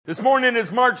This morning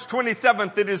is March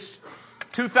 27th. It is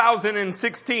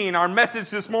 2016. Our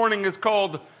message this morning is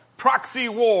called Proxy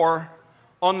War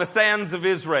on the Sands of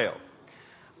Israel.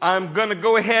 I'm going to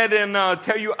go ahead and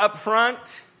tell you up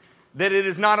front that it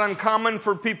is not uncommon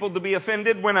for people to be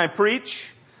offended when I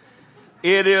preach.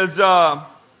 It is not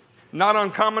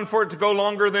uncommon for it to go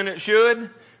longer than it should,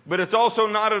 but it's also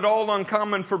not at all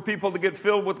uncommon for people to get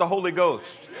filled with the Holy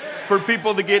Ghost, for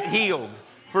people to get healed,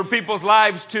 for people's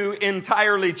lives to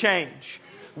entirely change.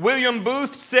 William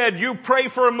Booth said, "You pray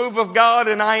for a move of God,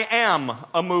 and I am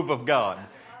a move of God."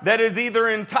 That is either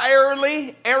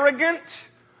entirely arrogant,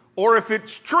 or if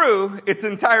it's true, it's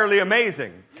entirely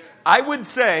amazing. I would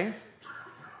say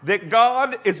that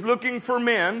God is looking for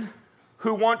men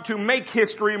who want to make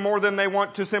history more than they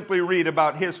want to simply read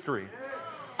about history.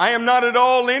 I am not at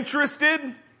all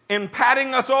interested in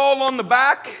patting us all on the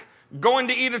back, going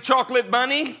to eat a chocolate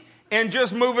bunny, and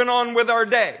just moving on with our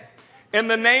day. In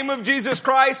the name of Jesus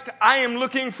Christ, I am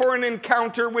looking for an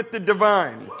encounter with the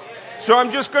divine. So I'm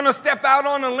just going to step out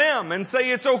on a limb and say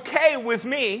it's okay with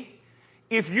me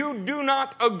if you do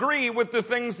not agree with the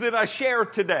things that I share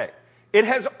today. It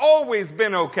has always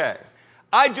been okay.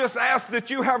 I just ask that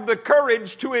you have the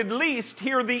courage to at least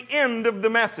hear the end of the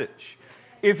message.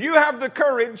 If you have the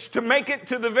courage to make it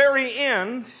to the very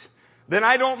end, then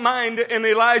I don't mind an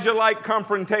Elijah-like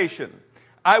confrontation.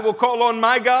 I will call on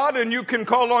my God and you can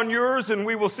call on yours and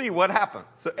we will see what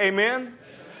happens. Amen?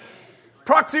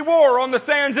 Proxy war on the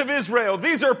sands of Israel.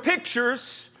 These are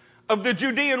pictures of the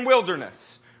Judean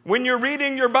wilderness. When you're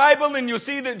reading your Bible and you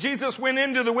see that Jesus went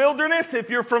into the wilderness, if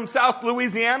you're from South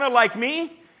Louisiana like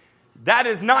me, that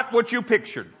is not what you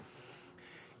pictured.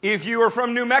 If you are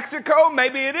from New Mexico,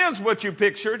 maybe it is what you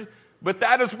pictured, but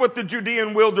that is what the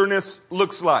Judean wilderness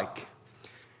looks like.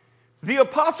 The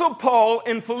Apostle Paul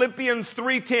in Philippians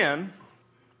 3:10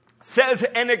 says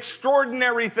an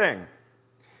extraordinary thing.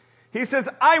 He says,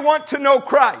 "I want to know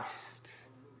Christ."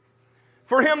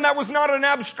 For him, that was not an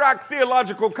abstract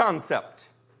theological concept.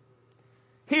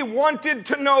 He wanted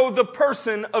to know the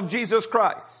person of Jesus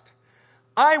Christ.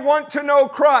 I want to know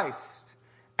Christ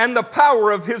and the power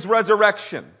of his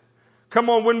resurrection. Come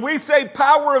on, when we say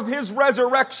power of his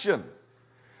resurrection,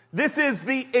 this is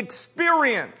the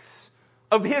experience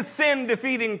of his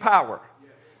sin-defeating power.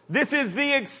 This is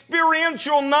the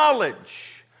experiential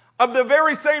knowledge of the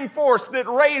very same force that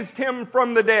raised him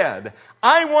from the dead.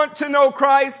 I want to know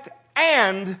Christ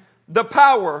and the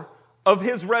power of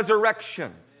his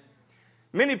resurrection.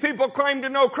 Many people claim to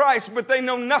know Christ, but they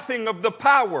know nothing of the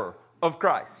power of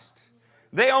Christ.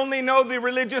 They only know the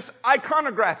religious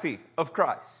iconography of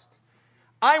Christ.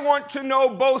 I want to know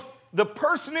both the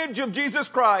personage of Jesus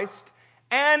Christ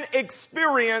and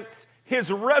experience his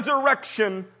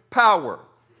resurrection power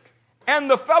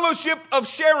and the fellowship of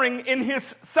sharing in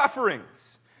his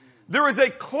sufferings. There is a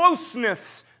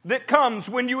closeness that comes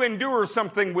when you endure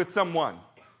something with someone.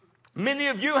 Many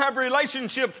of you have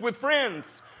relationships with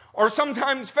friends or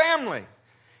sometimes family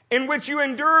in which you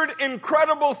endured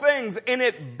incredible things and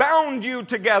it bound you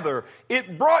together.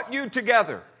 It brought you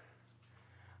together.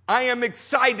 I am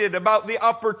excited about the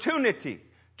opportunity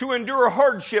to endure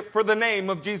hardship for the name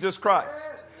of Jesus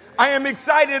Christ. I am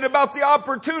excited about the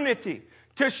opportunity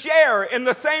to share in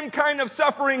the same kind of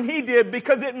suffering he did,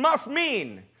 because it must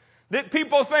mean that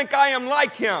people think I am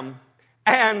like him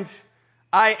and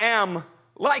I am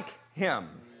like him.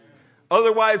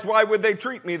 Otherwise, why would they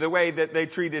treat me the way that they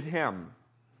treated him?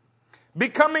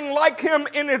 Becoming like him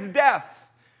in his death.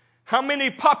 How many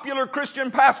popular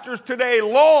Christian pastors today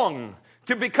long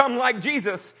to become like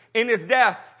Jesus in his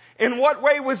death? In what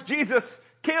way was Jesus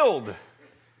killed?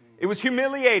 It was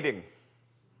humiliating.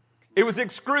 It was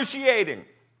excruciating.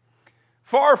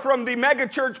 Far from the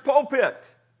megachurch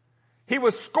pulpit, he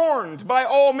was scorned by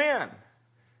all men.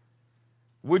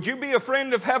 Would you be a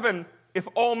friend of heaven if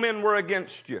all men were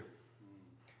against you?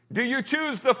 Do you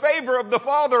choose the favor of the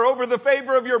Father over the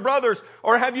favor of your brothers?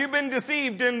 Or have you been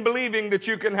deceived in believing that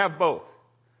you can have both?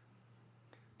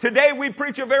 Today we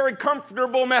preach a very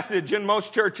comfortable message in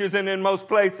most churches and in most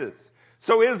places.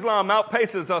 So Islam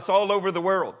outpaces us all over the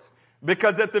world,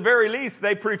 because at the very least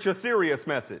they preach a serious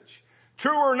message.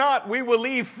 True or not, we will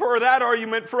leave for that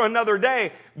argument for another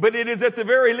day, but it is at the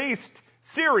very least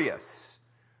serious,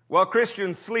 while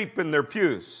Christians sleep in their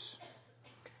pews.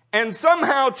 And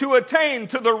somehow to attain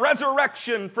to the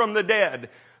resurrection from the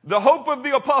dead, the hope of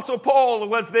the Apostle Paul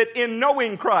was that in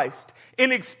knowing Christ,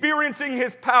 in experiencing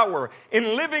his power,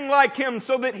 in living like him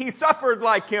so that he suffered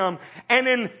like him, and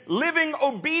in living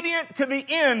obedient to the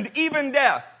end, even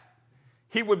death,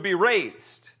 he would be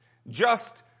raised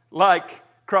just like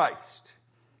Christ.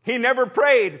 He never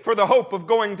prayed for the hope of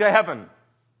going to heaven.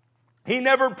 He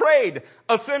never prayed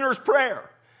a sinner's prayer.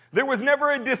 There was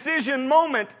never a decision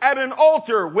moment at an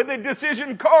altar with a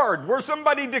decision card where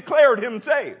somebody declared him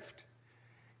saved.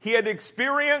 He had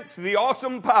experienced the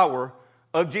awesome power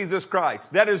of Jesus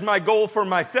Christ. That is my goal for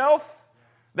myself.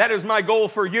 That is my goal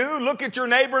for you. Look at your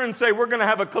neighbor and say, we're going to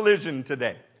have a collision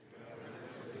today.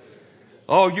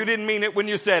 Oh, you didn't mean it when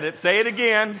you said it. Say it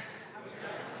again.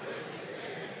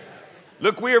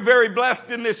 Look, we are very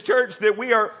blessed in this church that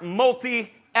we are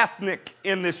multi-ethnic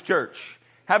in this church.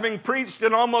 Having preached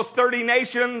in almost 30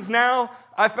 nations now,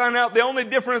 I found out the only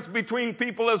difference between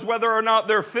people is whether or not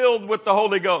they're filled with the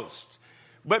Holy Ghost.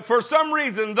 But for some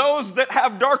reason, those that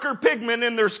have darker pigment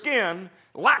in their skin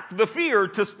lack the fear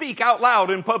to speak out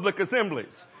loud in public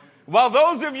assemblies. While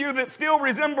those of you that still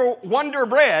resemble Wonder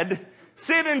Bread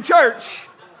sit in church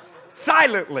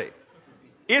silently.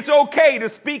 It's okay to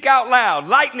speak out loud.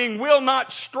 Lightning will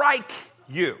not strike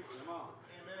you.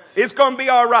 It's going to be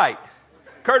all right.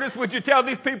 Curtis, would you tell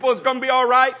these people it's going to be all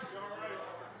right?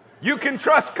 You can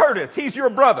trust Curtis. He's your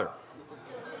brother.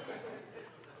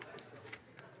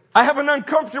 I have an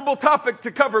uncomfortable topic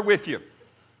to cover with you.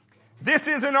 This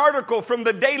is an article from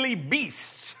the Daily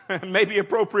Beast, maybe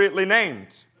appropriately named.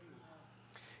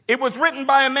 It was written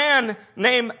by a man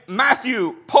named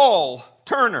Matthew Paul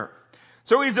Turner.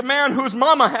 So he's a man whose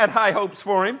mama had high hopes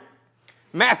for him.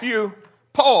 Matthew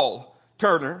Paul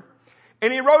Turner.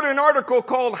 And he wrote an article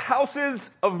called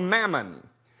Houses of Mammon.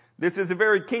 This is a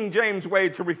very King James way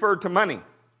to refer to money.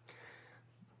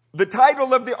 The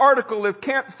title of the article is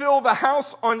Can't Fill the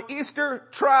House on Easter?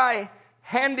 Try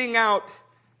Handing Out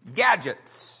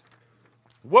Gadgets.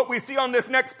 What we see on this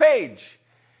next page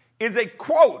is a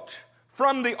quote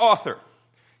from the author.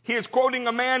 He is quoting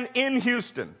a man in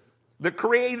Houston, the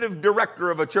creative director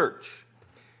of a church.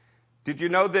 Did you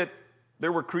know that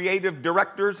there were creative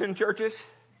directors in churches?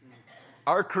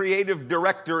 Our creative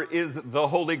director is the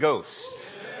Holy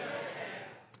Ghost.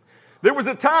 There was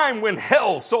a time when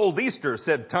hell sold Easter,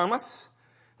 said Thomas,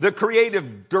 the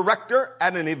creative director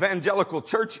at an evangelical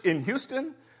church in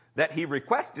Houston, that he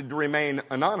requested to remain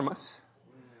anonymous.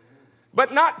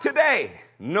 But not today.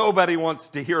 Nobody wants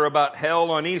to hear about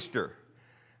hell on Easter.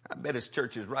 I bet his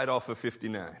church is right off of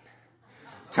 59.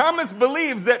 Thomas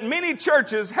believes that many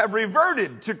churches have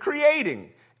reverted to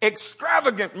creating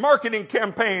extravagant marketing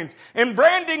campaigns and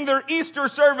branding their Easter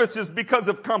services because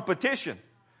of competition.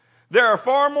 There are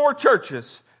far more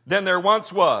churches than there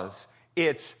once was.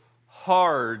 It's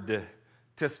hard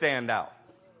to stand out.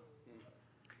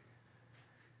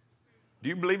 Do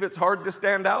you believe it's hard to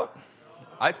stand out?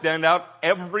 I stand out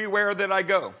everywhere that I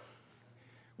go.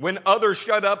 When others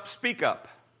shut up, speak up.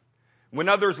 When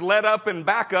others let up and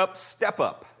back up, step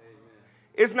up.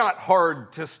 It's not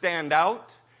hard to stand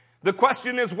out. The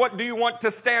question is, what do you want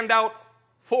to stand out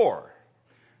for?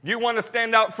 Do you want to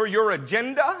stand out for your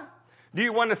agenda? Do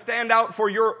you want to stand out for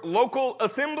your local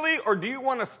assembly? Or do you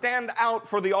want to stand out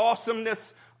for the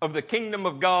awesomeness of the kingdom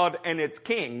of God and its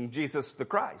King, Jesus the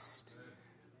Christ?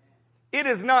 It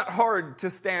is not hard to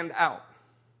stand out.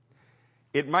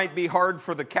 It might be hard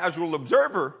for the casual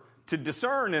observer to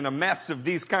discern in a mess of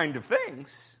these kind of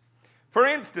things. For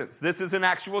instance, this is an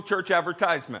actual church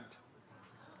advertisement.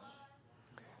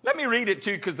 Let me read it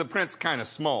to you because the print's kind of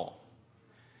small.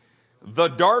 The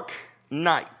Dark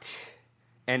Night,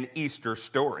 an Easter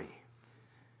story.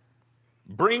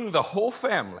 Bring the whole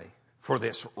family for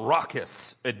this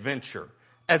raucous adventure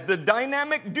as the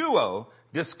dynamic duo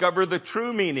discover the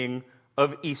true meaning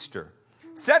of Easter.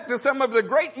 Set to some of the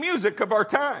great music of our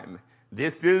time.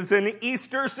 This is an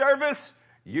Easter service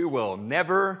you will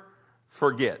never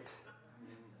forget.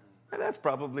 And that's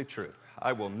probably true.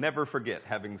 I will never forget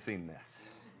having seen this.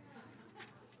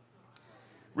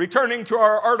 Returning to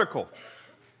our article.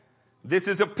 This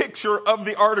is a picture of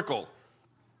the article.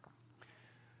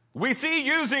 We see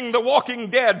using The Walking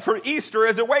Dead for Easter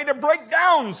as a way to break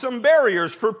down some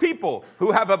barriers for people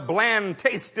who have a bland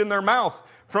taste in their mouth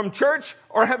from church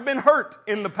or have been hurt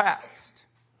in the past.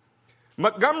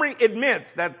 Montgomery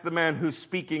admits, that's the man who's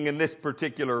speaking in this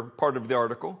particular part of the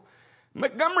article.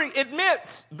 Montgomery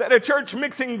admits that a church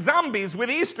mixing zombies with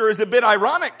Easter is a bit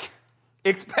ironic,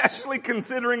 especially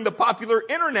considering the popular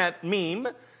internet meme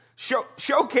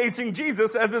showcasing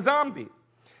Jesus as a zombie.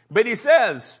 But he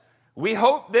says, we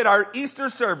hope that our Easter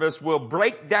service will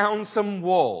break down some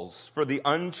walls for the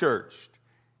unchurched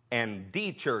and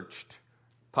de-churched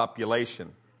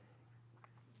population.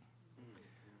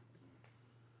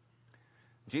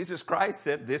 Jesus Christ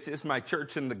said, this is my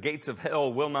church and the gates of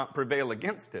hell will not prevail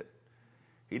against it.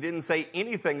 He didn't say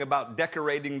anything about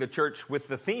decorating the church with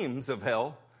the themes of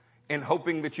hell and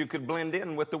hoping that you could blend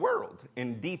in with the world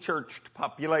in de-churched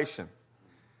population.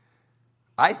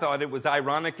 I thought it was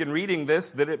ironic in reading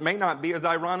this that it may not be as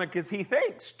ironic as he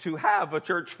thinks to have a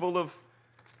church full of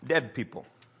dead people.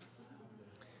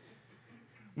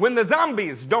 When the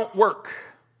zombies don't work,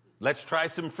 let's try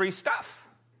some free stuff.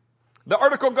 The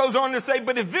article goes on to say,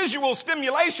 but if visual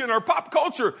stimulation or pop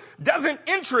culture doesn't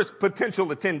interest potential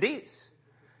attendees,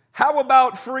 how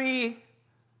about free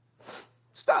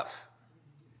stuff?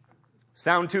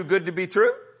 Sound too good to be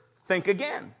true? Think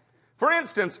again. For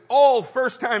instance, all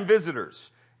first-time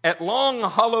visitors at Long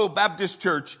Hollow Baptist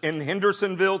Church in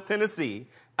Hendersonville, Tennessee,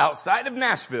 outside of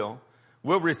Nashville,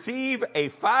 will receive a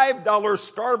 $5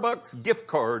 Starbucks gift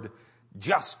card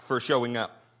just for showing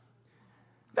up.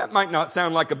 That might not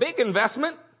sound like a big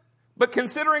investment, but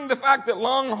considering the fact that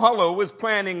Long Hollow was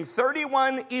planning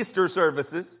 31 Easter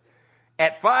services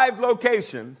at 5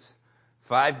 locations,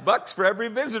 $5 for every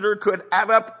visitor could add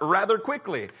up rather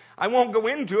quickly. I won't go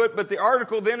into it, but the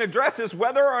article then addresses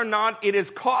whether or not it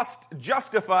is cost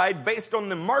justified based on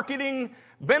the marketing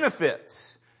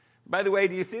benefits. By the way,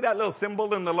 do you see that little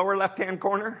symbol in the lower left-hand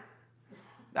corner?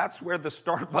 That's where the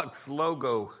Starbucks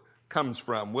logo comes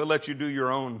from. We'll let you do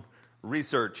your own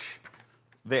research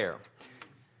there.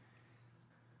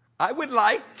 I would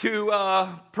like to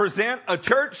present a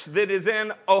church that is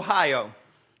in Ohio.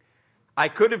 I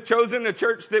could have chosen a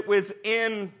church that was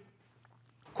in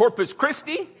Corpus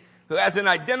Christi, who has an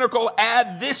identical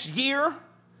ad this year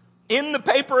in the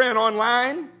paper and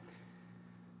online.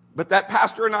 But that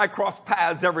pastor and I cross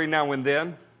paths every now and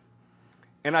then,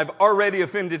 and I've already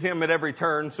offended him at every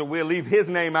turn, so we'll leave his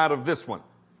name out of this one.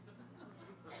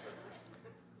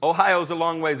 Ohio's a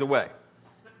long ways away.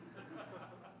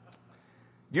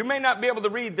 You may not be able to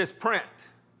read this print,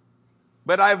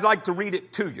 but I'd like to read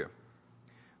it to you.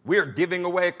 We're giving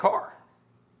away a car.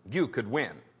 You could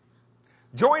win.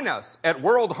 Join us at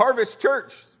World Harvest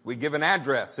Church. We give an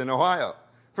address in Ohio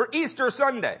for Easter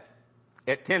Sunday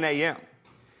at 10 a.m.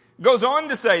 Goes on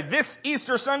to say, this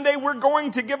Easter Sunday, we're going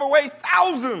to give away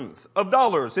thousands of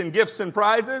dollars in gifts and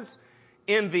prizes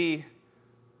in the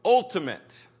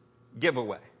ultimate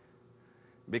giveaway.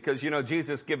 Because,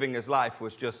 Jesus giving his life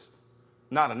was just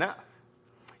not enough.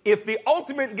 If the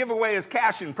ultimate giveaway is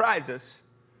cash and prizes,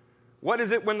 what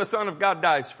is it when the Son of God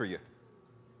dies for you?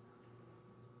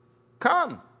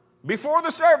 Come before the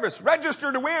service,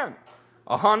 register to win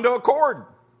a Honda Accord,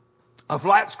 a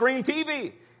flat screen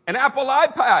TV, an Apple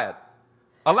iPad,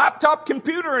 a laptop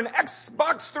computer, an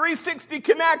Xbox 360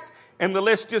 Connect, and the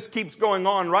list just keeps going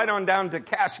on right on down to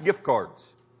cash gift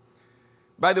cards.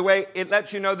 By the way, it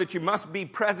lets you know that you must be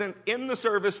present in the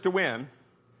service to win,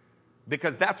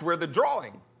 because that's where the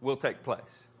drawing will take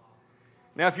place.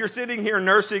 Now, if you're sitting here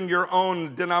nursing your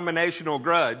own denominational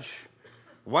grudge,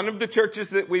 one of the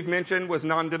churches that we've mentioned was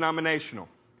non-denominational.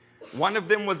 One of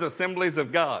them was Assemblies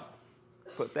of God.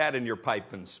 Put that in your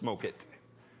pipe and smoke it.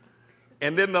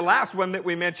 And then the last one that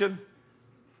we mentioned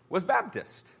was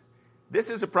Baptist. This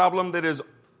is a problem that is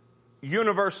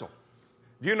universal.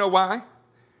 Do you know why?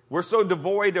 We're so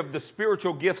devoid of the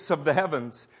spiritual gifts of the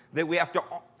heavens that we have to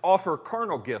offer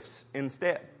carnal gifts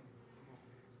instead.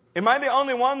 Am I the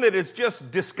only one that is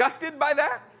just disgusted by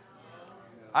that?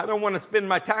 I don't want to spend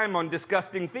my time on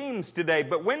disgusting themes today,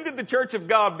 but when did the church of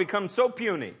God become so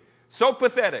puny, so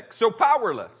pathetic, so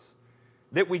powerless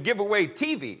that we give away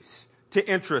TVs to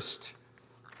interest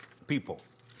people?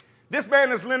 This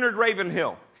man is Leonard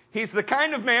Ravenhill. He's the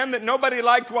kind of man that nobody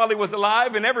liked while he was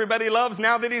alive and everybody loves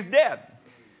now that he's dead.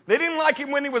 They didn't like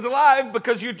him when he was alive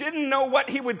because you didn't know what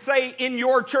he would say in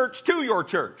your church to your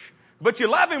church. But you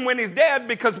love him when he's dead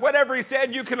because whatever he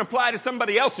said you can apply to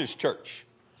somebody else's church.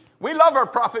 We love our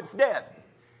prophets dead.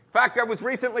 In fact, I was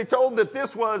recently told that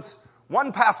this was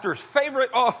one pastor's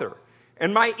favorite author.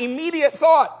 And my immediate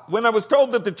thought when I was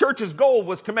told that the church's goal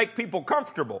was to make people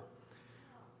comfortable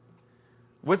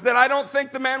was that I don't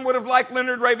think the man would have liked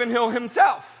Leonard Ravenhill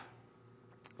himself.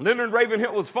 Leonard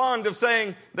Ravenhill was fond of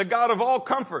saying, the God of all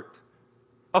comfort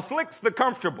afflicts the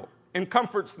comfortable and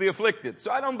comforts the afflicted.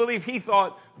 So I don't believe he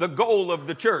thought the goal of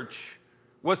the church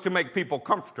was to make people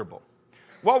comfortable.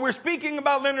 While we're speaking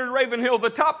about Leonard Ravenhill, the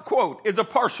top quote is a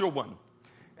partial one.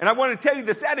 And I want to tell you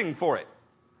the setting for it.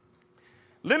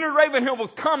 Leonard Ravenhill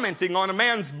was commenting on a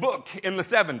man's book in the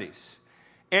 70s.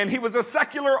 And he was a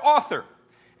secular author.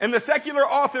 And the secular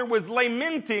author was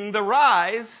lamenting the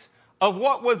rise of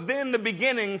what was then the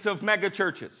beginnings of mega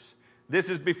churches. This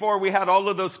is before we had all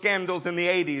of those scandals in the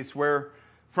 80s where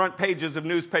front pages of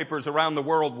newspapers around the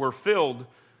world were filled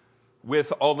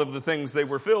with all of the things they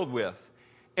were filled with.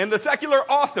 And the secular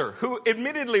author, who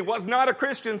admittedly was not a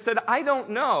Christian, said, I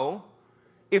don't know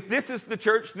if this is the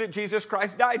church that Jesus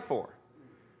Christ died for.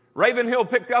 Ravenhill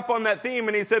picked up on that theme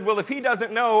and he said, well, if he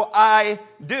doesn't know, I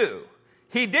do.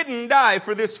 He didn't die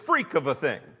for this freak of a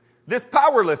thing, this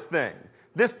powerless thing,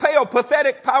 this pale,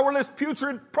 pathetic, powerless,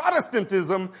 putrid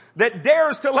Protestantism that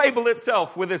dares to label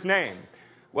itself with his name.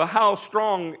 Well, how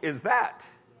strong is that?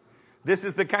 This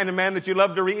is the kind of man that you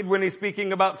love to read when he's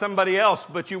speaking about somebody else,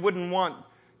 but you wouldn't want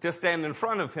to stand in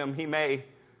front of him. He may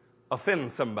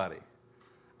offend somebody.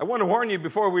 I want to warn you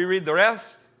before we read the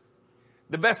rest,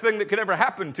 the best thing that could ever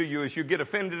happen to you is you get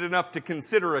offended enough to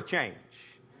consider a change.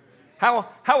 How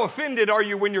offended are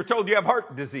you when you're told you have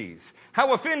heart disease?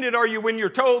 How offended are you when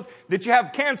you're told that you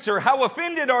have cancer? How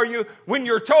offended are you when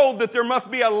you're told that there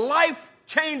must be a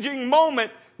life-changing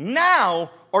moment now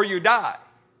or you die?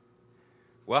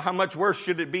 Well, how much worse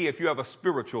should it be if you have a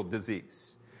spiritual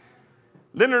disease?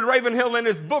 Leonard Ravenhill, in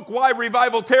his book, Why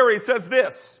Revival Tarries, says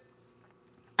this: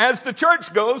 as the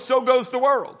church goes, so goes the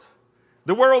world.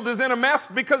 The world is in a mess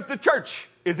because the church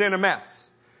is in a mess.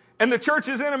 And the church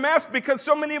is in a mess because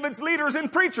so many of its leaders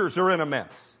and preachers are in a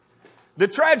mess. The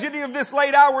tragedy of this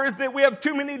late hour is that we have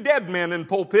too many dead men in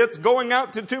pulpits going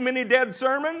out to too many dead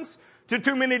sermons, to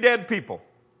too many dead people.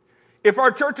 If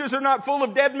our churches are not full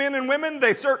of dead men and women,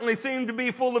 they certainly seem to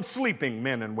be full of sleeping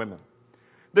men and women.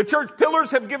 The church pillars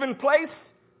have given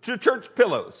place to church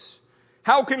pillows.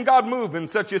 How can God move in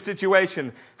such a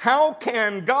situation? How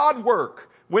can God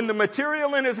work when the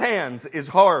material in his hands is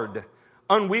hard,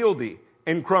 unwieldy,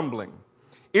 and crumbling?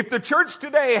 If the church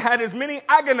today had as many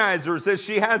agonizers as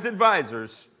she has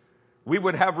advisors, we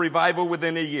would have revival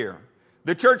within a year.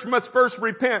 The church must first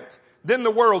repent, then the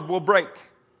world will break.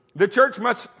 The church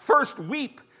must first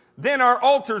weep, then our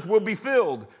altars will be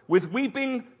filled with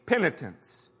weeping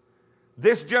penitents.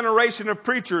 This generation of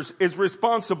preachers is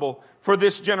responsible for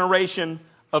this generation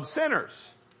of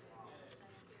sinners.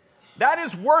 That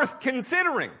is worth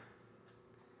considering.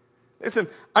 Listen,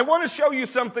 I want to show you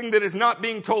something that is not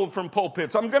being told from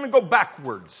pulpits. I'm going to go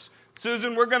backwards.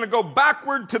 Susan, we're going to go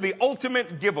backward to the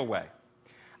ultimate giveaway.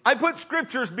 I put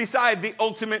scriptures beside the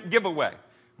ultimate giveaway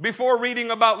before reading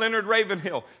about Leonard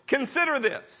Ravenhill. Consider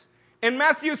this. In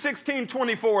Matthew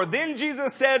 16:24, then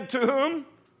Jesus said to whom?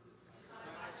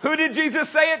 Who did Jesus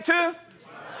say it to?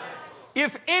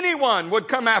 If anyone would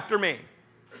come after me.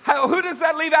 Who does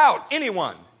that leave out?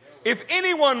 Anyone. If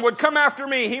anyone would come after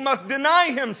me, he must deny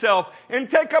himself and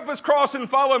take up his cross and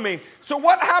follow me. So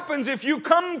what happens if you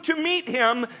come to meet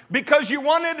him because you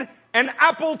wanted an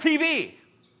Apple TV?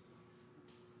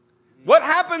 What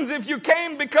happens if you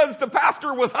came because the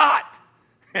pastor was hot?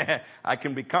 I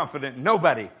can be confident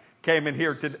nobody came in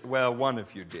here today. Well, one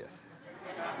of you did.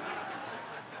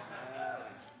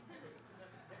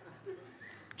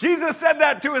 Jesus said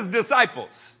that to his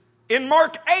disciples. In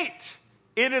Mark 8,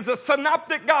 it is a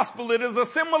synoptic gospel. It is a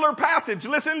similar passage.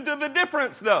 Listen to the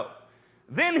difference, though.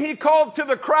 Then he called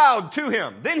the crowd to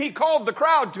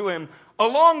him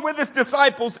along with his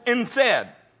disciples and said,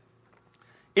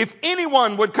 if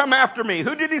anyone would come after me,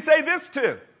 who did he say this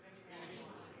to?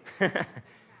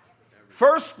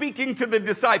 First speaking to the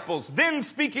disciples, then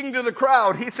speaking to the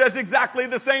crowd, he says exactly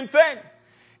the same thing.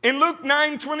 In Luke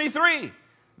 9:23,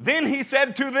 then he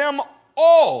said to them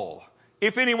all,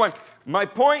 if anyone. My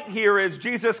point here is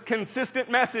Jesus'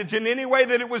 consistent message in any way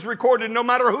that it was recorded, no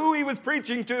matter who he was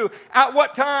preaching to, at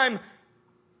what time,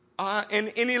 in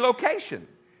any location.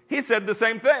 He said the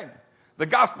same thing. The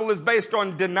gospel is based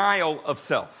on denial of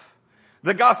self.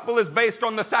 The gospel is based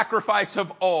on the sacrifice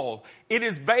of all. It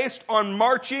is based on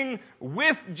marching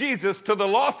with Jesus to the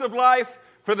loss of life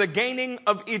for the gaining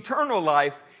of eternal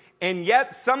life. And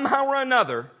yet, somehow or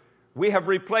another, we have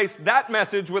replaced that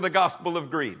message with a gospel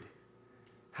of greed.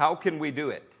 How can we do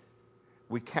it?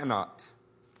 We cannot.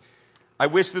 I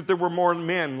wish that there were more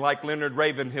men like Leonard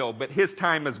Ravenhill, but his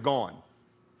time is gone.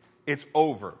 It's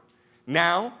over.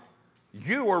 Now,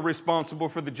 you are responsible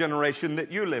for the generation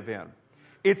that you live in.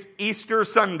 It's Easter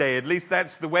Sunday. At least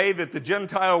that's the way that the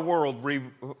Gentile world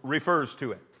refers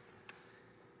to it.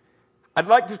 I'd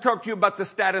like to talk to you about the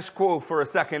status quo for a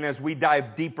second as we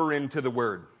dive deeper into the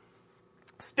word.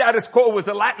 Status quo was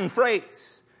a Latin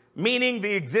phrase meaning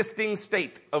the existing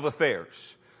state of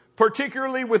affairs,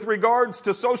 particularly with regards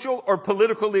to social or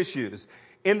political issues.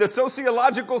 In the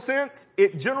sociological sense,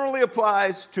 it generally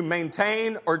applies to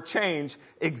maintain or change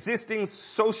existing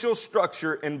social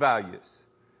structure and values.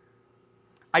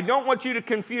 I don't want you to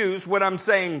confuse what I'm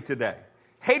saying today.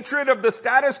 Hatred of the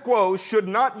status quo should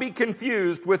not be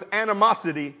confused with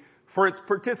animosity for its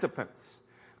participants.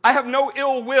 I have no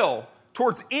ill will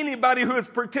towards anybody who is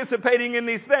participating in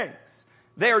these things.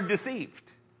 They are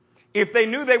deceived. If they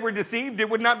knew they were deceived, it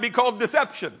would not be called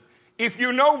deception. If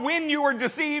you know when you are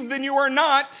deceived, then you are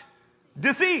not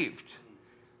deceived.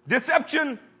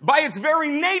 Deception, by its very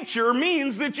nature,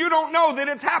 means that you don't know that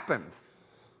it's happened.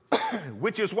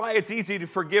 which is why it's easy to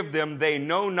forgive them. They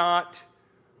know not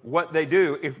what they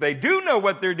do. If they do know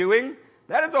what they're doing,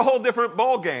 that is a whole different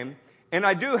ballgame. And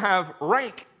I do have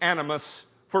rank animus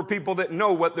for people that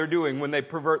know what they're doing when they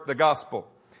pervert the gospel.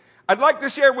 I'd like to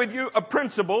share with you a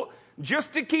principle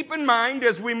just to keep in mind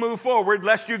as we move forward,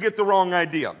 lest you get the wrong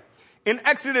idea. In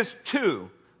Exodus 2,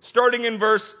 starting in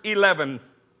verse 11,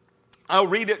 I'll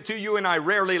read it to you, and I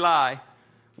rarely lie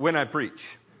when I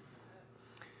preach.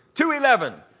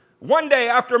 2:11. One day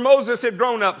after Moses had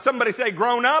grown up, somebody say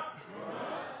grown up.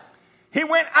 He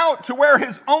went out to where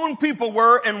his own people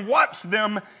were and watched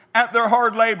them at their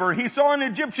hard labor. He saw an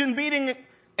Egyptian beating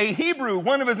a Hebrew,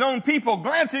 one of his own people,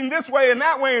 glancing this way and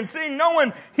that way and seeing no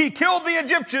one. He killed the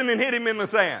Egyptian and hit him in the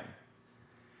sand.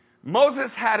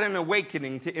 Moses had an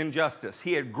awakening to injustice.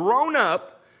 He had grown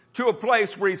up to a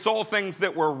place where he saw things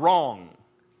that were wrong.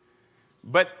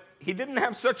 But he didn't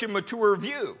have such a mature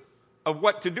view of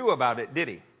what to do about it, did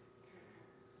he?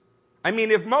 I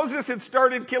mean, if Moses had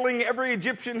started killing every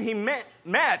Egyptian he met,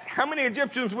 how many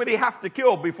Egyptians would he have to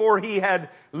kill before he had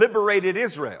liberated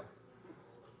Israel?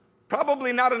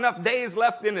 Probably not enough days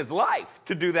left in his life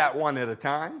to do that one at a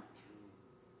time.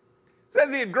 It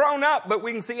says he had grown up, but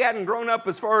we can see he hadn't grown up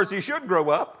as far as he should grow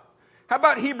up. How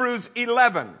about Hebrews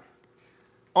 11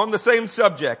 on the same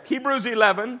subject? Hebrews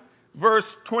 11,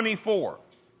 verse 24.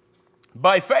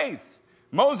 By faith,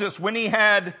 Moses, when he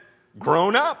had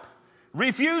grown up,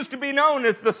 refused to be known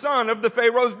as the son of the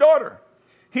Pharaoh's daughter.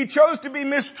 He chose to be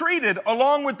mistreated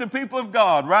along with the people of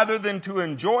God rather than to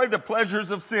enjoy the pleasures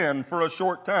of sin for a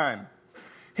short time.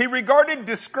 He regarded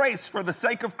disgrace for the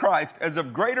sake of Christ as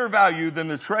of greater value than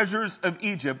the treasures of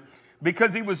Egypt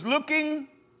because he was looking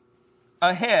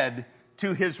ahead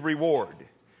to his reward.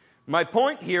 My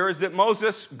point here is that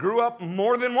Moses grew up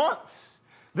more than once.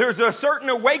 There's a certain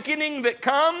awakening that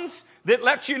comes that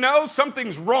lets you know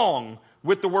something's wrong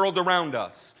with the world around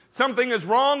us. Something is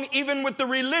wrong even with the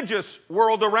religious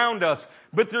world around us.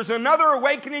 But there's another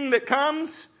awakening that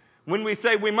comes when we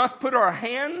say we must put our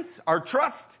hands, our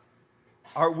trust,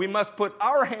 or we must put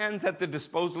our hands at the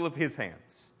disposal of his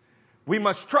hands. We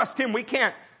must trust him. We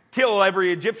can't kill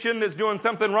every Egyptian that's doing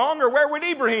something wrong, or where would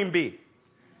Ibrahim be?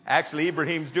 Actually,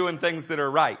 Ibrahim's doing things that are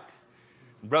right.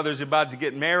 Brother's about to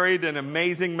get married, an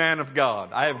amazing man of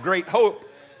God. I have great hope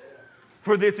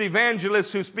for this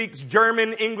evangelist who speaks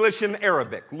German, English, and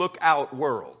Arabic. Look out,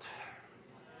 world.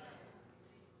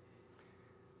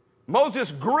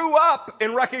 Moses grew up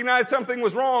and recognized something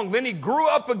was wrong. Then he grew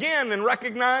up again and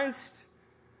recognized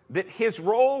that his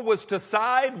role was to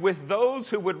side with those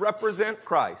who would represent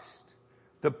Christ,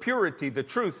 the purity, the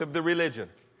truth of the religion,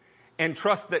 and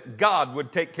trust that God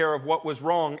would take care of what was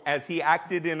wrong as he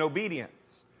acted in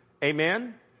obedience.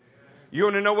 Amen? You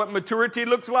want to know what maturity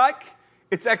looks like?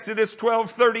 It's Exodus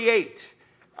 12:38.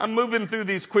 I'm moving through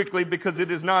these quickly because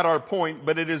it is not our point,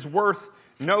 but it is worth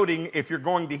noting if you're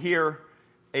going to hear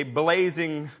a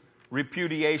blazing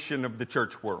repudiation of the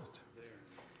church world.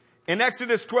 In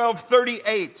Exodus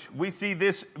 12:38, we see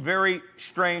this very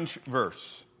strange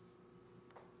verse.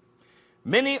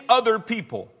 Many other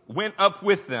people went up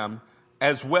with them,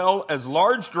 as well as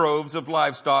large droves of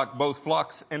livestock, both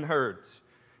flocks and herds.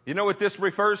 You know what this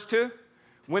refers to?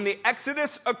 When the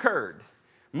Exodus occurred,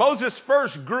 Moses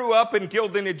first grew up and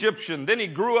killed an Egyptian. Then he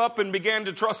grew up and began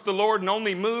to trust the Lord and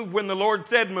only moved when the Lord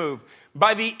said move.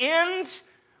 By the end,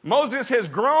 Moses has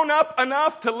grown up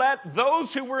enough to let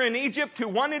those who were in Egypt who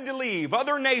wanted to leave,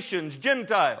 other nations,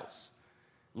 Gentiles,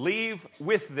 leave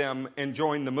with them and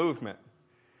join the movement.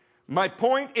 My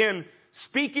point in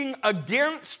speaking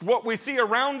against what we see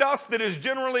around us that is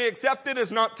generally accepted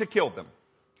is not to kill them.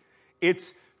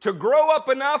 It's to grow up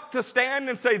enough to stand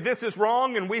and say this is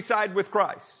wrong and we side with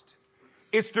Christ.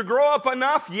 It's to grow up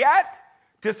enough yet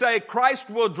to say Christ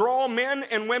will draw men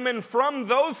and women from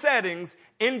those settings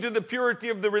into the purity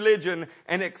of the religion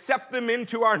and accept them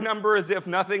into our number as if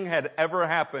nothing had ever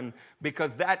happened,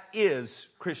 because that is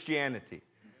Christianity.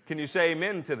 Can you say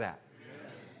amen to that?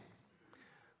 Amen.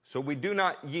 So we do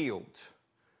not yield.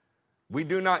 We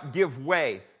do not give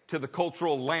way to the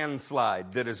cultural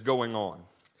landslide that is going on.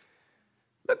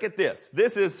 Look at this.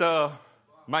 This is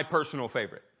my personal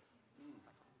favorite.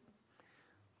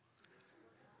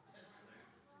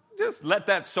 Just let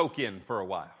that soak in for a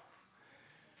while.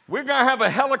 We're going to have a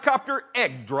helicopter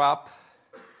egg drop,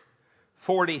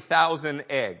 40,000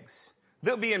 eggs.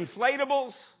 There'll be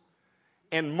inflatables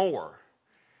and more.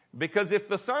 Because if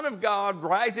the Son of God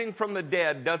rising from the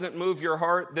dead doesn't move your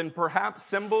heart, then perhaps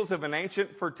symbols of an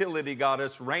ancient fertility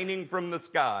goddess raining from the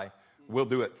sky will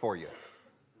do it for you.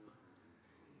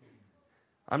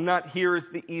 I'm not here as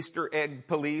the Easter egg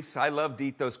police. I love to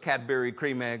eat those Cadbury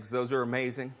cream eggs. Those are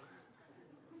amazing.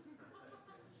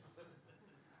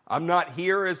 I'm not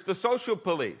here as the social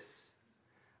police.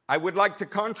 I would like to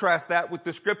contrast that with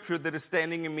the scripture that is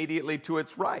standing immediately to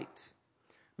its right.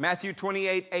 Matthew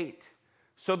 28:8.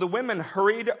 So the women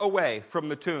hurried away from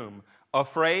the tomb,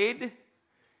 afraid,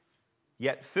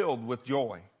 yet filled with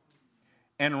joy,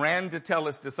 and ran to tell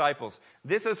his disciples.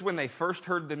 This is when they first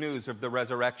heard the news of the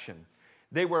resurrection.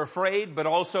 They were afraid, but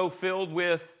also filled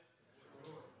with.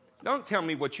 Don't tell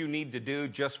me what you need to do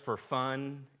just for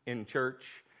fun in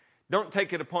church. Don't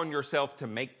take it upon yourself to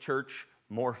make church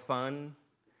more fun.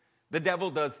 The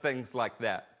devil does things like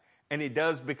that. And he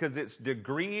does because it's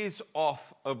degrees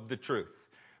off of the truth.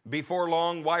 Before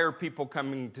long, why are people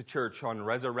coming to church on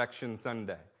Resurrection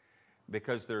Sunday?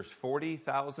 Because there's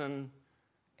 40,000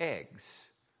 eggs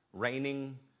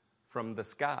raining from the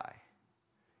sky.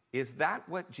 Is that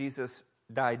what Jesus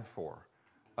died for?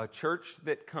 A church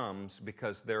that comes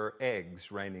because there are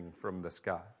eggs raining from the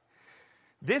sky.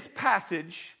 This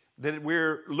passage that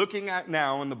we're looking at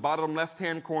now in the bottom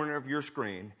left-hand corner of your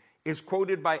screen is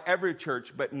quoted by every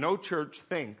church, but no church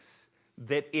thinks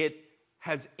that it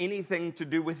has anything to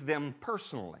do with them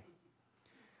personally.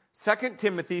 2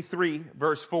 Timothy 3,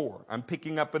 verse 4. I'm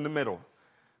picking up in the middle.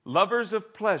 Lovers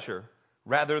of pleasure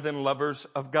rather than lovers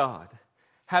of God,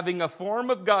 having a form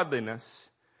of godliness,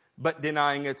 but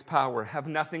denying its power, have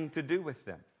nothing to do with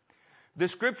them. The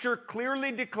scripture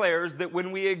clearly declares that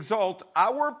when we exalt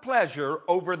our pleasure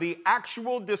over the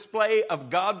actual display of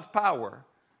God's power,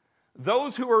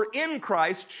 those who are in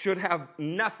Christ should have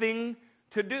nothing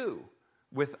to do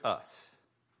with us.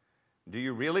 Do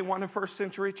you really want a first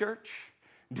century church?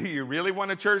 Do you really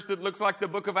want a church that looks like the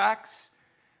book of Acts?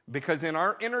 Because in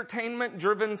our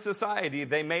entertainment-driven society,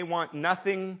 they may want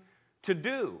nothing to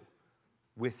do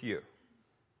with you.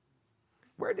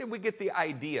 Where did we get the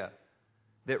idea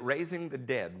that raising the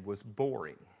dead was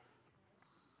boring?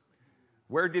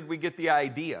 Where did we get the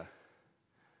idea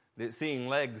that seeing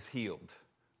legs healed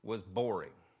was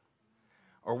boring?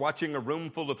 Or watching a room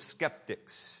full of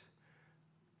skeptics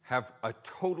have a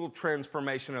total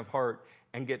transformation of heart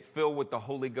and get filled with the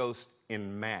Holy Ghost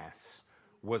in mass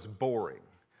was boring?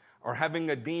 Or having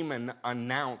a demon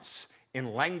announce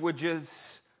in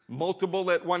languages multiple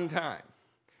at one time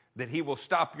that he will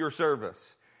stop your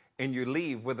service, and you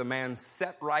leave with a man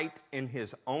set right in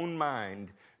his own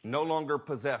mind, no longer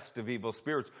possessed of evil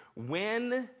spirits.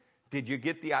 When did you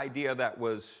get the idea that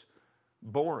was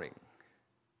boring?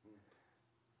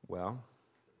 Well,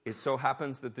 it so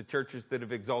happens that the churches that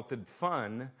have exalted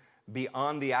fun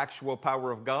beyond the actual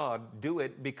power of God do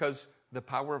it because the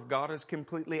power of God is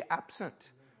completely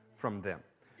absent from them.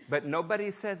 But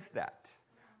nobody says that.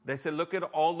 They say, look at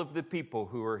all of the people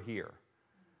who are here.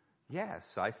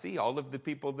 Yes, I see all of the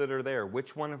people that are there.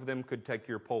 Which one of them could take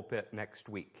your pulpit next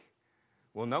week?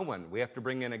 Well, no one. We have to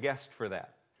bring in a guest for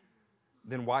that.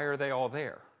 Then why are they all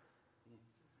there?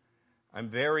 I'm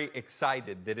very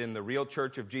excited that in the real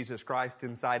Church of Jesus Christ,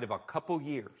 inside of a couple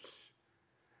years,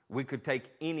 we could take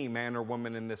any man or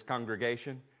woman in this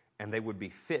congregation and they would be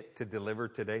fit to deliver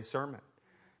today's sermon.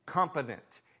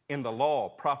 Competent in the law,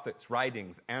 prophets,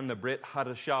 writings, and the Brit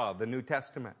Hadashah, the New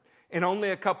Testament, in only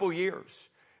a couple years.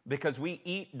 Because we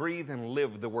eat, breathe, and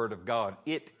live the Word of God.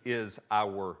 It is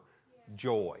our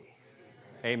joy.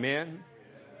 Amen?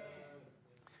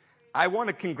 I want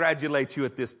to congratulate you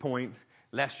at this point,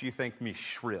 lest you think me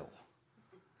shrill.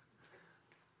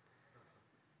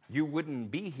 You wouldn't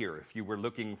be here if you were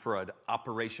looking for an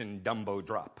Operation Dumbo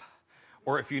Drop,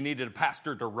 or if you needed a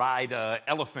pastor to ride an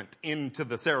elephant into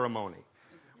the ceremony,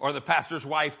 or the pastor's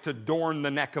wife to adorn the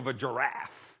neck of a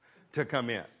giraffe to come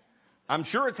in. I'm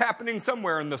sure it's happening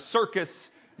somewhere in the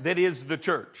circus that is the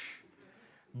church.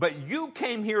 But you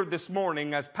came here this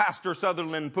morning, as Pastor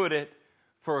Sutherland put it,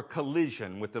 for a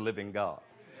collision with the living God.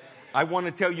 I want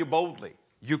to tell you boldly,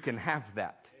 you can have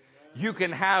that. You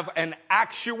can have an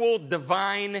actual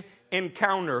divine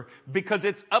encounter because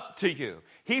it's up to you.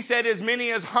 He said, as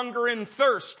many as hunger and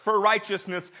thirst for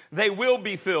righteousness, they will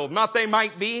be filled. Not they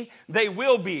might be, they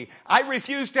will be. I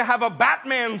refuse to have a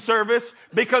Batman service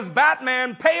because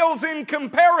Batman pales in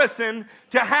comparison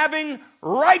to having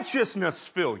righteousness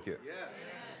fill you. Yes.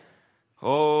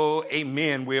 Oh,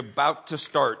 amen. We're about to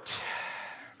start.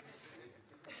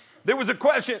 There was a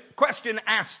question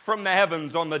asked from the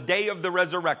heavens on the day of the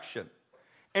resurrection.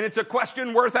 And it's a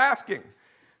question worth asking.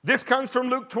 This comes from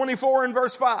Luke 24 and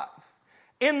verse 5.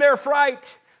 In their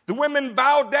fright, the women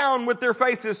bowed down with their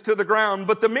faces to the ground.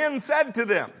 But the men said to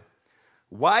them,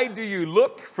 why do you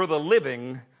look for the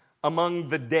living among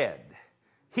the dead?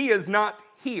 He is not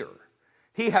here.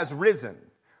 He has risen.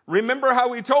 Remember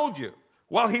how he told you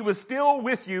while he was still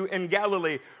with you in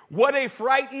Galilee. What a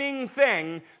frightening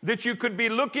thing that you could be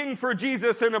looking for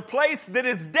Jesus in a place that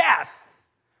is death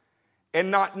and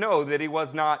not know that he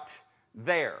was not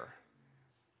there.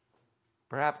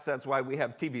 Perhaps that's why we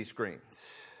have TV screens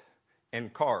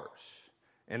and cars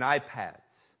and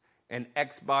iPads and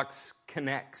Xbox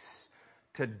Connects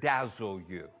to dazzle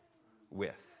you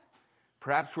with.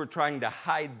 Perhaps we're trying to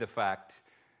hide the fact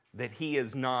that he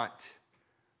is not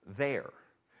there.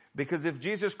 Because if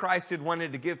Jesus Christ had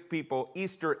wanted to give people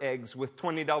Easter eggs with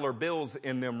 $20 bills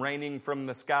in them raining from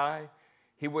the sky,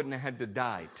 he wouldn't have had to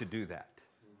die to do that.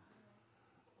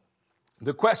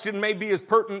 The question may be as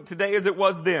pertinent today as it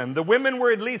was then. The women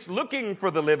were at least looking for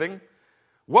the living.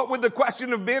 What would the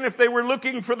question have been if they were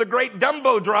looking for the great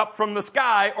Dumbo drop from the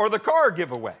sky or the car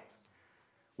giveaway?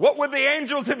 What would the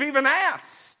angels have even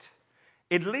asked?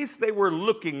 At least they were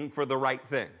looking for the right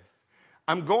thing.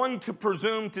 I'm going to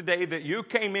presume today that you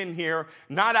came in here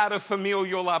not out of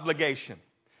familial obligation,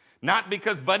 not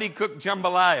because Buddy cooked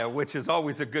jambalaya, which is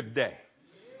always a good day,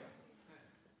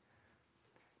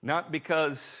 not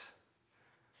because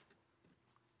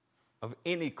of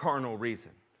any carnal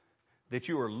reason, that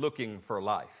you are looking for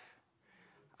life.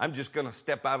 I'm just going to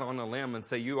step out on a limb and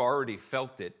say you already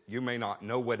felt it. You may not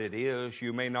know what it is.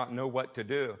 You may not know what to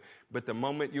do. But the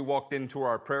moment you walked into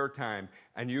our prayer time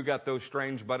and you got those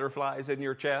strange butterflies in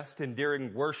your chest, and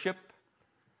during worship,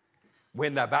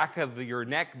 when the back of your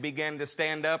neck began to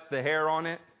stand up, the hair on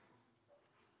it,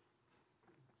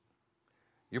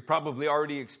 you're probably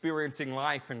already experiencing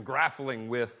life and grappling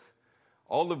with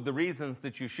all of the reasons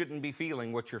that you shouldn't be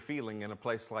feeling what you're feeling in a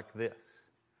place like this.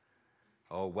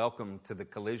 Oh, welcome to the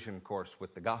collision course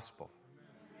with the gospel.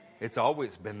 It's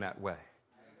always been that way.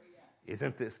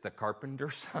 Isn't this the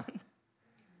carpenter's son?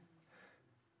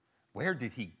 Where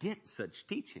did he get such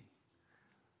teaching?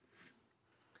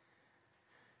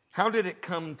 How did it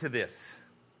come to this?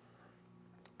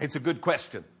 It's a good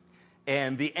question.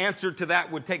 And the answer to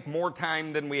that would take more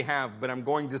time than we have, but I'm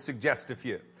going to suggest a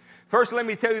few. First, let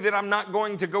me tell you that I'm not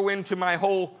going to go into my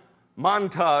whole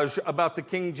montage about the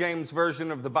King James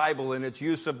Version of the Bible and its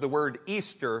use of the word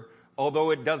Easter,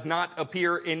 although it does not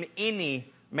appear in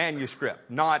any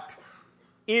manuscript. Not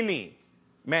any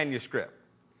manuscript.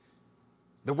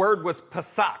 The word was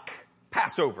Pesach,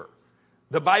 Passover.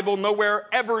 The Bible nowhere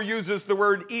ever uses the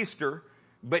word Easter,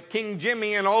 but King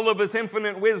Jimmy, in all of his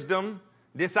infinite wisdom,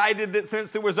 decided that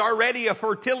since there was already a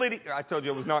fertility... I told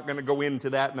you I was not going to go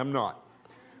into that, and I'm not.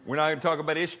 We're not going to talk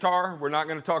about Ishtar. We're not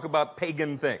going to talk about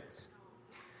pagan things.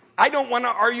 I don't want to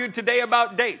argue today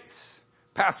about dates.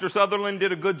 Pastor Sutherland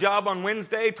did a good job on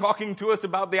Wednesday talking to us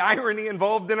about the irony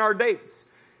involved in our dates.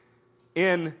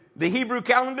 In the Hebrew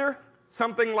calendar,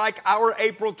 something like our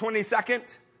April 22nd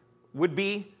would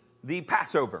be the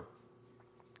Passover.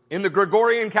 In the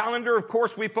Gregorian calendar, of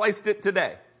course, we placed it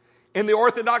today. In the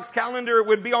Orthodox calendar, it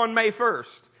would be on May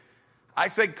 1st. I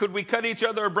said, could we cut each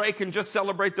other a break and just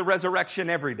celebrate the resurrection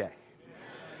every day?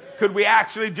 Could we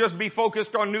actually just be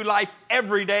focused on new life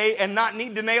every day and not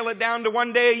need to nail it down to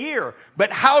one day a year?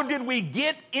 But how did we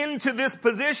get into this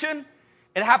position?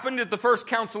 It happened at the First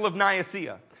Council of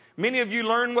Nicaea. Many of you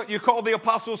learn what you call the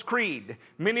Apostles' Creed.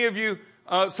 Many of you,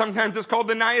 sometimes it's called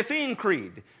the Nicene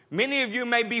Creed. Many of you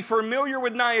may be familiar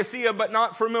with Nicaea, but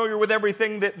not familiar with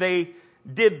everything that they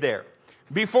did there.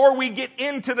 Before we get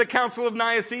into the Council of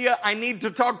Nicaea, I need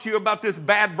to talk to you about this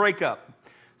bad breakup.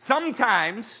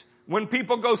 Sometimes when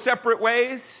people go separate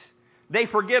ways, they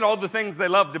forget all the things they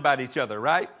loved about each other,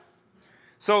 right?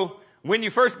 So when you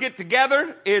first get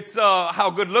together, it's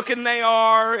how good looking they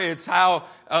are. It's how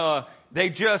they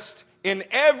just in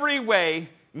every way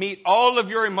meet all of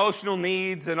your emotional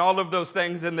needs and all of those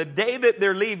things. And the day that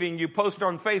they're leaving, you post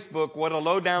on Facebook what a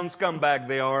low down scumbag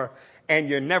they are, and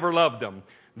you never loved them.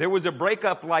 There was a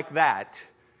breakup like that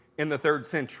in the 3rd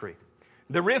century.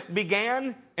 The rift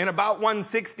began in about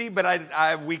 160,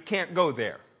 but we can't go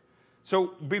there. So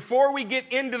before we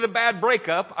get into the bad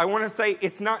breakup, I want to say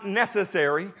it's not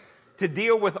necessary to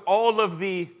deal with all of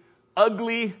the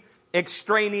ugly,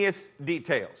 extraneous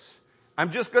details.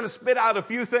 I'm just going to spit out a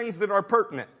few things that are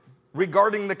pertinent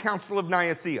regarding the Council of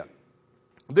Nicaea.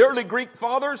 The early Greek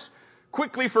fathers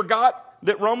quickly forgot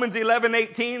that Romans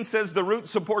 11:18 says the root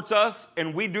supports us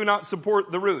and we do not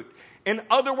support the root. In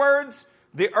other words,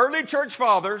 the early church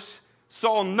fathers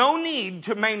saw no need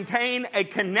to maintain a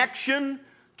connection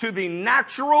to the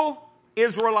natural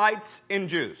Israelites and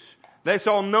Jews. They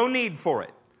saw no need for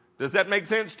it. Does that make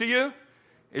sense to you?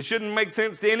 It shouldn't make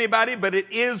sense to anybody, but it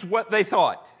is what they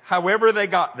thought, however they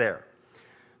got there.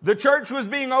 The church was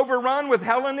being overrun with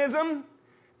Hellenism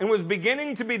and was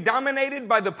beginning to be dominated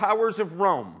by the powers of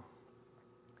Rome.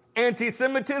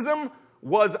 Anti-Semitism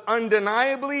was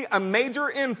undeniably a major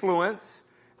influence,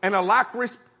 and a lack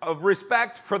of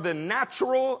respect for the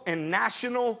natural and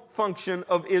national function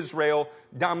of Israel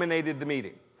dominated the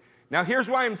meeting. Now, here's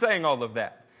why I'm saying all of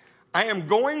that. I am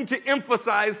going to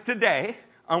emphasize today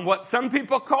on what some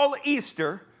people call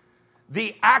Easter,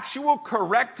 the actual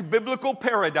correct biblical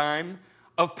paradigm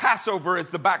of Passover as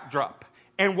the backdrop,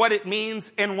 and what it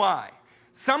means and why.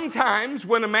 Sometimes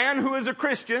when a man who is a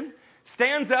Christian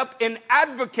stands up and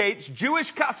advocates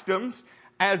Jewish customs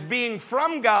as being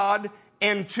from God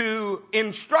and to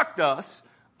instruct us,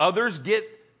 others get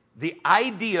the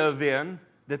idea then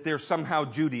that they're somehow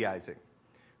Judaizing.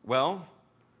 Well,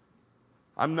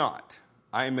 I'm not.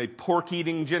 I am a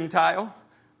pork-eating Gentile.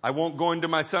 I won't go into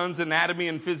my son's anatomy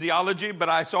and physiology, but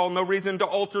I saw no reason to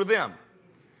alter them.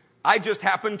 I just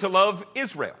happen to love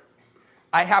Israel.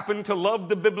 I happen to love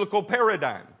the biblical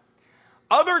paradigm.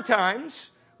 Other times,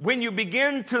 when you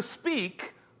begin to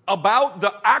speak about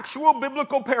the actual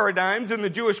biblical paradigms and the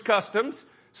Jewish customs,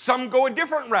 some go a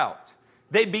different route.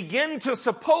 They begin to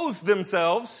suppose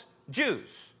themselves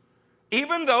Jews,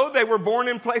 even though they were born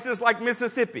in places like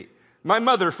Mississippi. My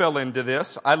mother fell into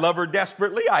this. I love her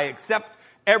desperately. I accept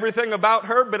everything about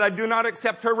her, but I do not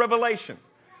accept her revelation.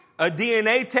 A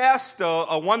DNA test, a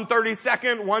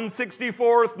 132nd,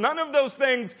 164th, none of those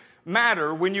things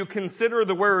matter when you consider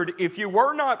the word. If you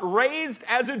were not raised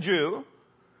as a Jew,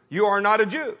 you are not a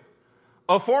Jew.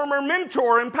 A former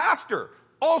mentor and pastor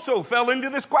also fell into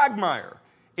this quagmire.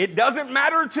 It doesn't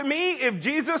matter to me if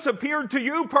Jesus appeared to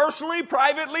you personally,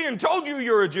 privately, and told you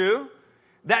you're a Jew.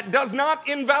 That does not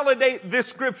invalidate this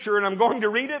scripture, and I'm going to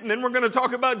read it, and then we're going to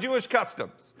talk about Jewish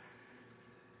customs.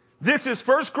 This is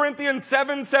 1 Corinthians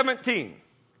 7:17.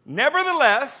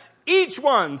 Nevertheless, each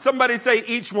one, somebody say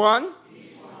each one,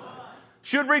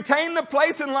 should retain the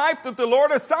place in life that the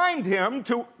Lord assigned him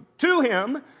to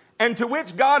him and to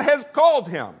which God has called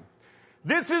him.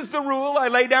 This is the rule I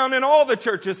lay down in all the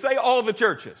churches. Say all the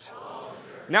churches.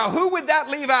 Now, who would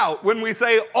that leave out when we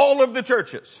say all of the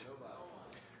churches?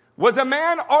 Was a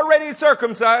man already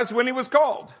circumcised when he was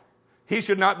called? He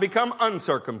should not become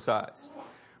uncircumcised.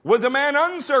 Was a man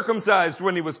uncircumcised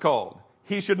when he was called?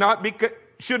 He should not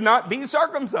be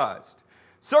circumcised.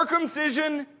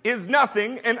 Circumcision is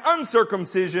nothing and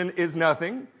uncircumcision is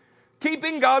nothing.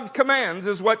 Keeping God's commands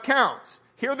is what counts.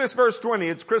 Hear this verse 20.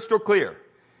 It's crystal clear.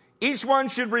 Each one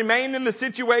should remain in the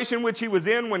situation which he was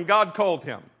in when God called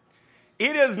him.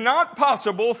 It is not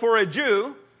possible for a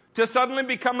Jew to suddenly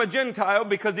become a Gentile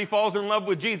because he falls in love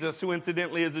with Jesus, who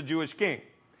incidentally is a Jewish king.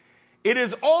 It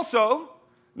is also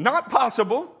not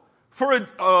possible for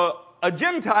a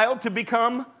Gentile to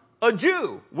become a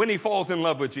Jew when he falls in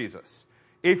love with Jesus.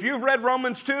 If you've read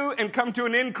Romans 2 and come to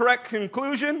an incorrect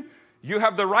conclusion, you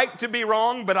have the right to be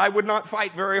wrong, but I would not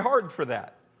fight very hard for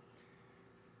that.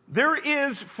 There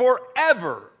is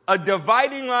forever a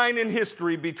dividing line in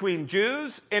history between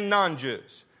Jews and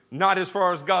non-Jews. Not as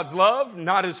far as God's love,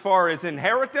 not as far as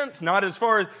inheritance,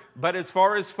 but as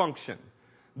far as function.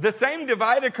 The same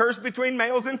divide occurs between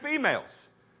males and females.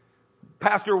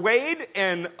 Pastor Wade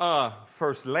and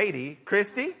First Lady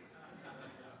Christy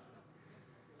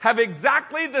have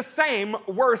exactly the same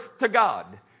worth to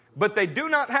God, but they do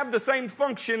not have the same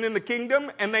function in the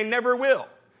kingdom, and they never will.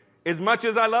 As much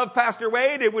as I love Pastor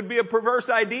Wade, it would be a perverse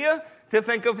idea to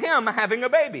think of him having a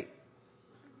baby,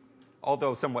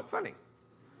 although somewhat funny.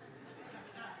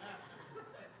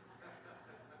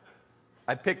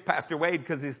 I picked Pastor Wade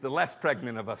because he's the less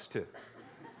pregnant of us two.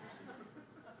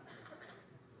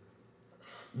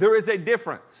 There is a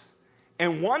difference.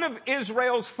 And one of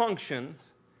Israel's functions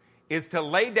is to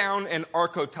lay down an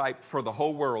archetype for the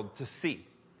whole world to see.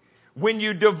 When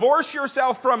you divorce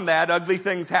yourself from that, ugly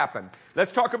things happen.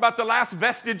 Let's talk about the last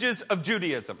vestiges of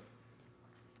Judaism.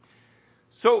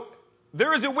 So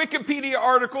there is a Wikipedia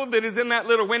article that is in that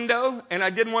little window, and I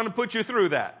didn't want to put you through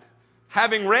that.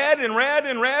 Having read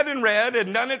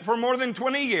and done it for more than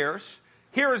 20 years,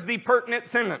 here is the pertinent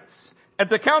sentence. At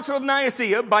the Council of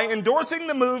Nicaea, by endorsing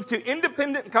the move to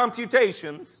independent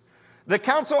computations, the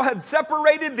council had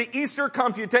separated the Easter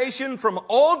computation from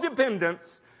all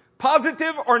dependence,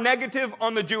 positive or negative,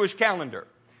 on the Jewish calendar.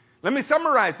 Let me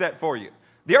summarize that for you.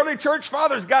 The early church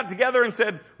fathers got together and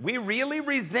said, we really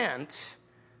resent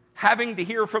having to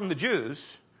hear from the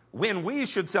Jews when we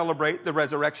should celebrate the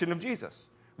resurrection of Jesus.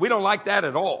 We don't like that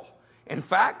at all. In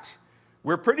fact,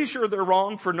 we're pretty sure they're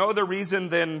wrong for no other reason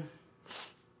than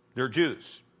they're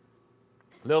Jews.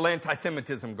 A little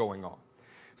anti-Semitism going on.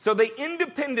 So they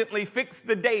independently fixed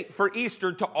the date for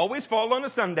Easter to always fall on a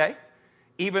Sunday,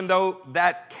 even though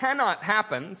that cannot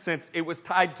happen since it was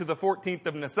tied to the 14th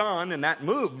of Nisan, and that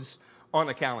moves on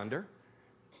a calendar.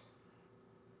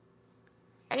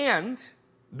 And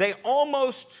they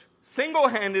almost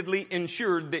single-handedly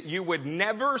ensured that you would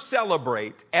never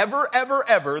celebrate, ever,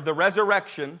 the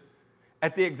resurrection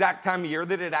at the exact time of year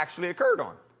that it actually occurred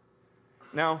on.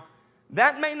 Now,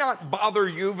 that may not bother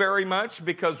you very much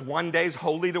because one day's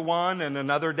holy to one and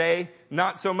another day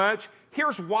not so much.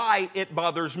 Here's why it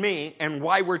bothers me and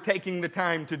why we're taking the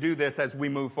time to do this as we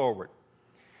move forward.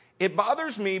 It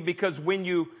bothers me because when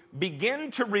you begin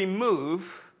to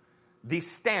remove the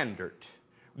standard,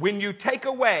 when you take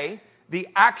away the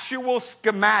actual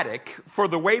schematic for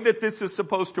the way that this is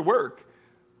supposed to work,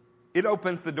 it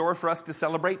opens the door for us to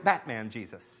celebrate Batman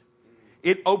Jesus.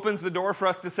 It opens the door for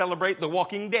us to celebrate the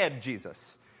Walking Dead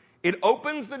Jesus. It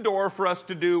opens the door for us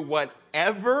to do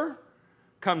whatever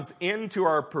comes into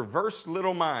our perverse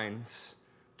little minds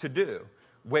to do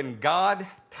when God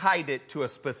tied it to a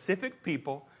specific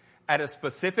people at a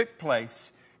specific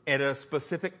place at a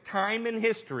specific time in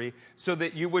history so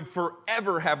that you would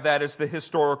forever have that as the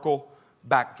historical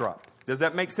backdrop. Does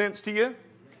that make sense to you?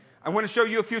 I want to show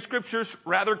you a few scriptures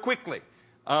rather quickly.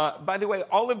 By the way,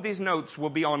 all of these notes will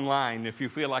be online if you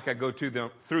feel like I go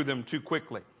through them too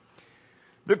quickly.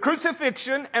 The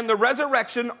crucifixion and the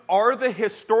resurrection are the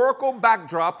historical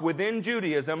backdrop within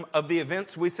Judaism of the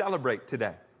events we celebrate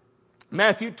today.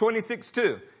 Matthew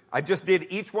 26:2. I just did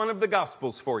each one of the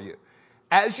Gospels for you.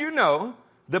 As you know,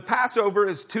 the Passover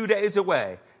is 2 days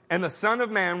away, and the Son of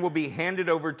Man will be handed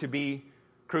over to be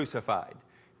crucified.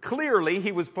 Clearly,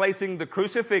 he was placing the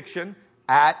crucifixion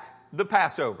at the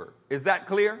Passover. Is that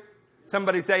clear?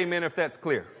 Somebody say amen if that's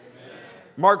clear. Amen.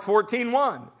 Mark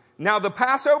 14:1. Now the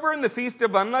Passover and the Feast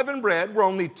of Unleavened Bread were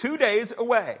only 2 days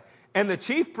away, and the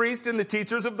chief priest and the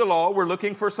teachers of the law were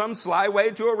looking for some sly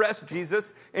way to arrest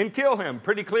Jesus and kill him.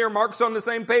 Pretty clear. Mark's on the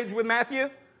same page with Matthew?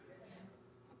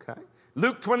 Okay.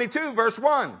 Luke 22, verse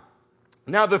 1.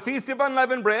 Now the Feast of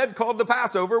Unleavened Bread, called the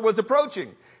Passover, was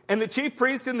approaching, and the chief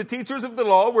priest and the teachers of the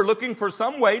law were looking for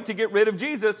some way to get rid of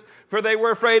Jesus, for they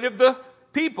were afraid of the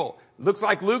people. Looks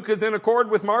like Luke is in accord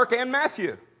with Mark and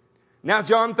Matthew. Now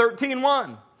John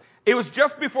 13:1. It was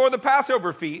just before the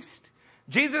Passover feast.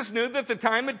 Jesus knew that the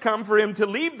time had come for him to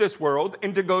leave this world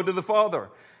and to go to the Father.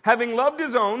 Having loved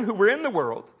his own who were in the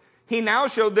world, he now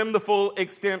showed them the full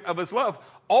extent of his love.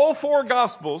 All four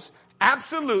Gospels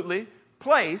absolutely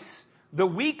place the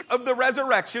week of the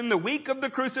resurrection, the week of the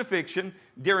crucifixion,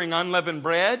 during unleavened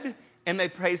bread, and they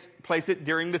place it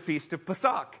during the Feast of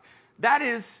Pesach. That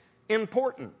is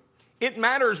important. It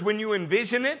matters when you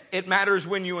envision it. It matters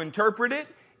when you interpret it.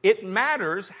 It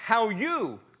matters how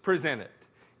you present it.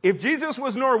 If Jesus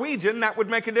was Norwegian, that would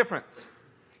make a difference.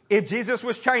 If Jesus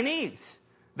was Chinese,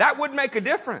 that would make a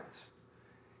difference.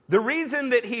 The reason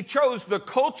that he chose the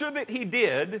culture that he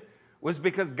did was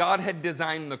because God had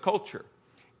designed the culture.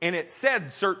 And it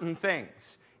said certain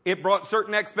things. It brought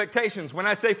certain expectations. When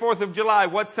I say 4th of July,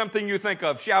 what's something you think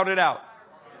of? Shout it out.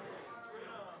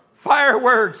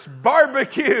 Fireworks,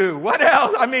 barbecue, what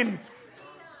else?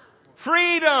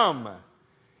 Freedom.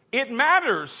 It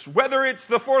matters whether it's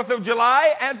the 4th of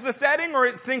July as the setting or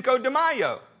it's Cinco de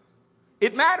Mayo.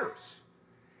 It matters.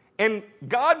 And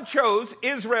God chose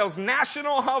Israel's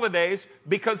national holidays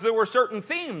because there were certain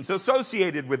themes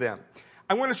associated with them.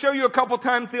 I want to show you a couple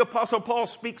times the Apostle Paul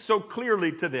speaks so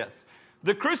clearly to this.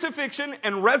 The crucifixion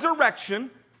and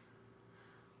resurrection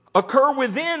occur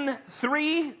within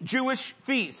 3 Jewish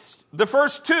feasts. The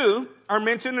first 2 are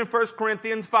mentioned in 1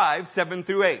 Corinthians 5, 7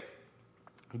 through 8.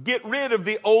 Get rid of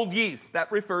the old yeast. That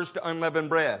refers to unleavened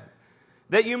bread.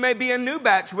 That you may be a new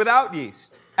batch without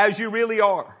yeast, as you really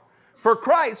are. For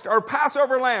Christ, our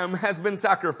Passover lamb, has been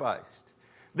sacrificed.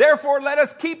 Therefore, let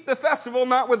us keep the festival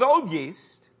not with old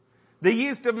yeast, the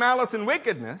yeast of malice and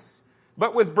wickedness,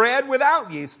 but with bread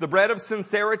without yeast, the bread of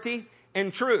sincerity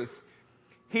and truth.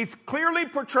 He's clearly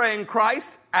portraying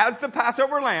Christ as the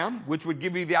Passover lamb, which would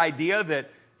give you the idea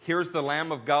that here's the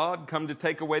Lamb of God come to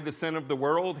take away the sin of the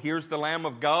world. Here's the Lamb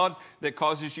of God that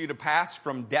causes you to pass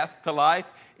from death to life.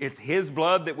 It's his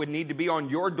blood that would need to be on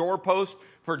your doorpost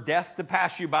for death to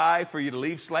pass you by, for you to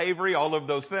leave slavery, all of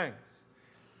those things.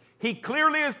 He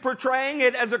clearly is portraying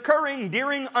it as occurring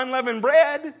during unleavened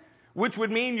bread, which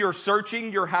would mean you're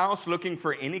searching your house looking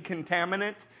for any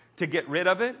contaminant to get rid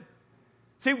of it.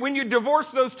 See, when you divorce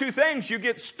those two things, you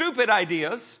get stupid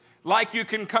ideas like you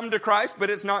can come to Christ, but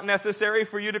it's not necessary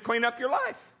for you to clean up your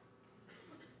life.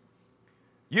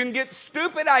 You can get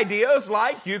stupid ideas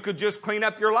like you could just clean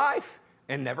up your life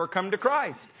and never come to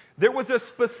Christ. There was a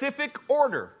specific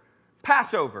order.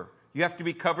 Passover, you have to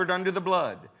be covered under the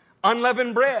blood.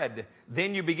 Unleavened bread,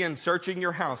 then you begin searching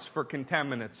your house for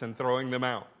contaminants and throwing them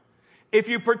out. If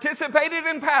you participated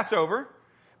in Passover,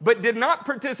 but did not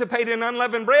participate in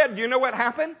unleavened bread, do you know what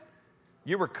happened?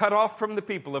 You were cut off from the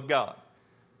people of God.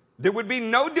 There would be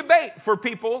no debate for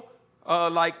people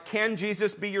like, can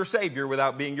Jesus be your Savior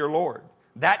without being your Lord?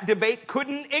 That debate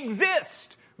couldn't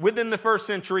exist within the first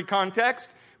century context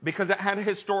because it had a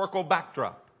historical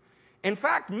backdrop. In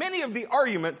fact, many of the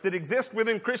arguments that exist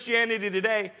within Christianity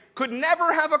today could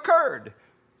never have occurred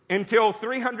until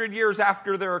 300 years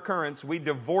after their occurrence. We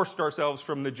divorced ourselves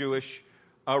from the Jewish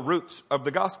roots of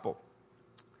the gospel.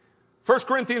 1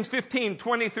 Corinthians 15,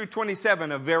 20 through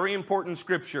 27, a very important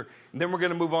scripture. And then we're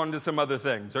going to move on to some other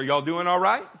things. Are y'all doing all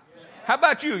right? Yeah. How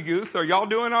about you, youth? Are y'all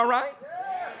doing all right?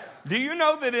 Yeah. Do you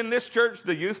know that in this church,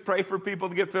 the youth pray for people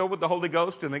to get filled with the Holy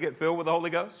Ghost and they get filled with the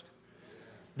Holy Ghost? Yeah.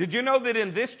 Did you know that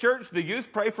in this church, the youth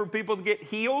pray for people to get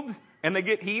healed and they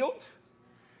get healed?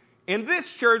 In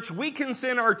this church, we can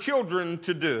send our children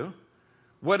to do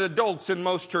what adults in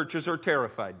most churches are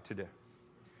terrified to do.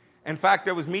 In fact,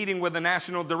 I was meeting with the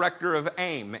national director of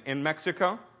AIM in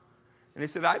Mexico, and he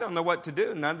said, I don't know what to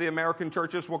do. None of the American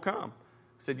churches will come.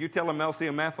 I said, you tell them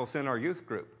LCMF will send our youth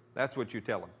group. That's what you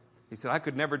tell them. He said, I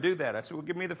could never do that. I said, well,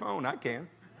 give me the phone. I can.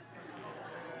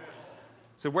 I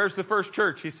said, where's the first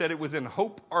church? He said, it was in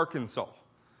Hope, Arkansas.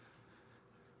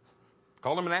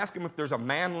 Call him and ask him if there's a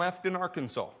man left in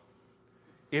Arkansas.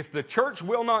 If the church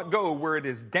will not go where it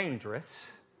is dangerous,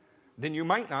 then you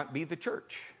might not be the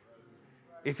church.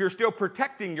 If you're still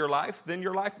protecting your life, then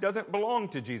your life doesn't belong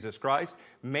to Jesus Christ.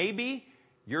 Maybe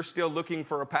you're still looking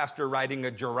for a pastor riding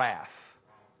a giraffe.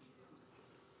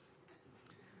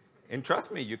 And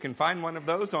trust me, you can find one of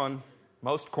those on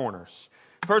most corners.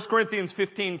 1 Corinthians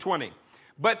 15, 20.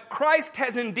 But Christ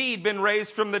has indeed been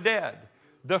raised from the dead,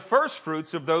 the first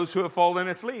fruits of those who have fallen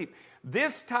asleep.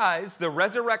 This ties the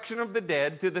resurrection of the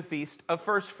dead to the feast of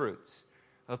first fruits.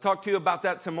 I'll talk to you about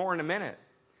that some more in a minute.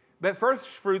 But first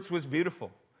fruits was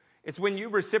beautiful. It's when you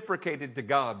reciprocated to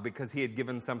God because he had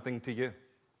given something to you.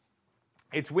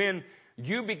 It's when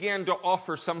you began to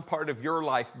offer some part of your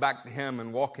life back to him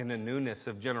and walk in a newness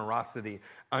of generosity,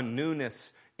 a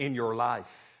newness in your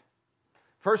life.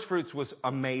 First fruits was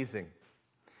amazing.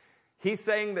 He's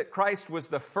saying that Christ was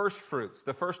the first fruits,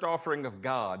 the first offering of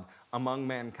God among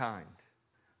mankind.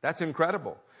 That's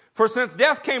incredible. For since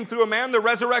death came through a man, the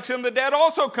resurrection of the dead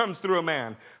also comes through a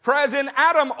man. For as in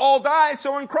Adam all die,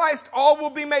 so in Christ all will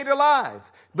be made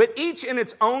alive, but each in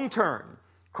its own turn.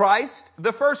 Christ,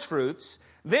 the first fruits,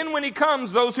 then when he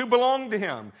comes, those who belong to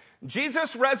him.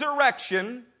 Jesus'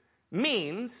 resurrection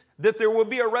means that there will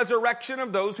be a resurrection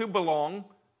of those who belong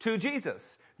to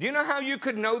Jesus. Do you know how you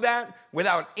could know that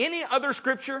without any other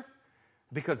scripture?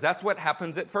 Because that's what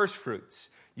happens at first fruits.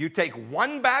 You take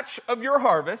one batch of your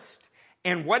harvest,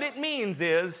 and what it means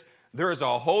is there is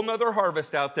a whole nother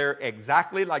harvest out there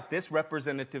exactly like this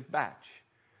representative batch.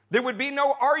 There would be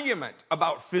no argument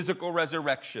about physical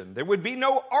resurrection. There would be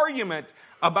no argument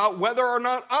about whether or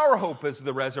not our hope is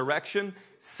the resurrection.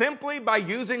 Simply by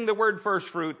using the word first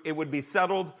fruit, it would be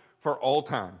settled for all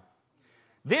time.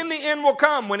 Then the end will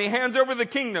come when he hands over the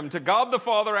kingdom to God the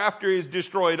Father after he has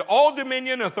destroyed all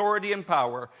dominion, authority, and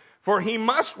power. For he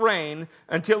must reign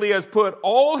until he has put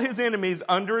all his enemies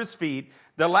under his feet.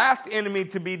 The last enemy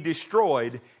to be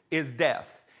destroyed is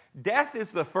death. Death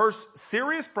is the first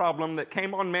serious problem that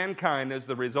came on mankind as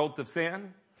the result of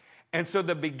sin. And so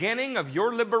the beginning of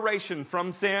your liberation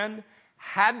from sin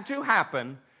had to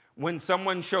happen when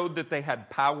someone showed that they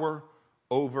had power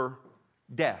over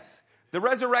death. The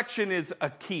resurrection is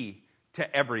a key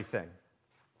to everything.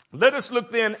 Let us look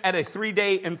then at a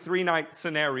 3-day and 3-night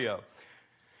scenario.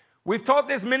 We've taught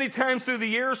this many times through the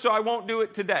years, so I won't do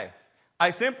it today. I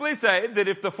simply say that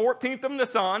if the 14th of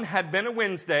Nisan had been a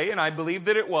Wednesday, and I believe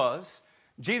that it was,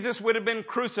 Jesus would have been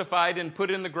crucified and put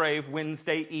in the grave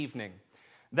Wednesday evening.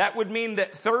 That would mean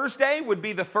that Thursday would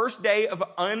be the first day of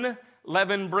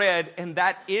unleavened bread, and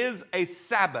that is a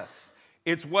Sabbath.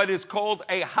 It's what is called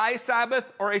a high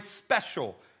Sabbath or a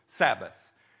special Sabbath.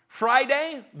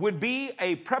 Friday would be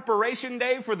a preparation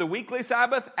day for the weekly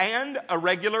Sabbath and a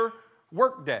regular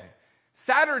work day.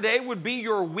 Saturday would be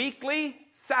your weekly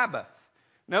Sabbath.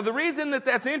 Now, the reason that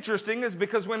that's interesting is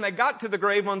because when they got to the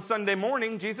grave on Sunday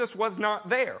morning, Jesus was not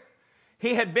there.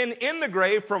 He had been in the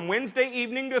grave from Wednesday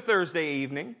evening to Thursday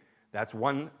evening. That's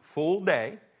one full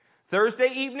day. Thursday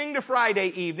evening to Friday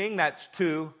evening, that's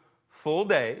 2 full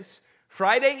days.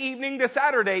 Friday evening to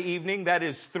Saturday evening, that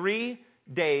is 3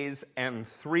 days and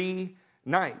 3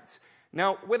 nights.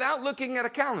 Now, without looking at a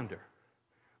calendar,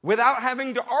 without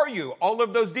having to argue all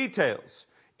of those details,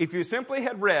 if you simply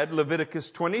had read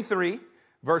Leviticus 23,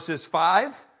 verses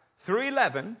 5 through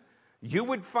 11, you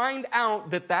would find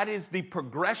out that that is the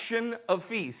progression of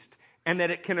feast and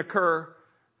that it can occur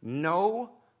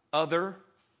no other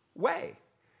way.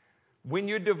 When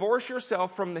you divorce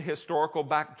yourself from the historical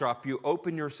backdrop, you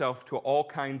open yourself to all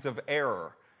kinds of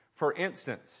error. For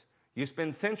instance, you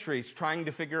spend centuries trying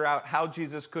to figure out how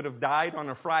Jesus could have died on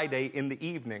a Friday in the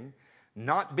evening,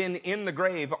 not been in the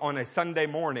grave on a Sunday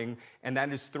morning, and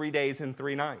that is 3 days and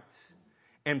 3 nights.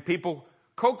 And people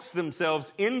coax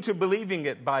themselves into believing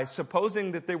it by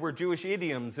supposing that there were Jewish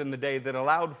idioms in the day that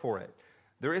allowed for it.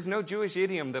 There is no Jewish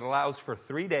idiom that allows for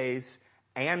 3 days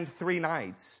and 3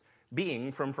 nights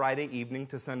being from Friday evening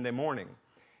to Sunday morning.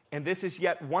 And this is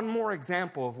yet one more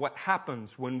example of what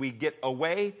happens when we get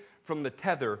away from the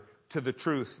tether to the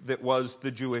truth that was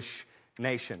the Jewish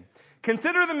nation.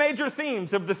 Consider the major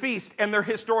themes of the feast and their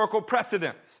historical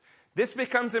precedents. This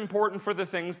becomes important for the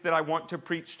things that I want to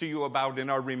preach to you about in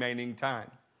our remaining time.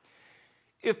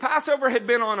 If Passover had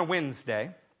been on a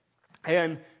Wednesday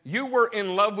and you were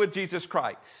in love with Jesus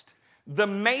Christ, the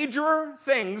major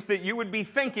things that you would be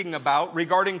thinking about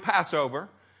regarding Passover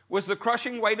was the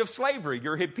crushing weight of slavery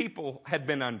your people had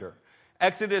been under.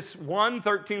 Exodus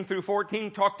 1:13 through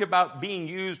 14 talked about being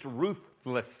used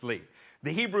ruthlessly.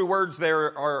 The Hebrew words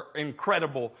there are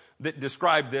incredible that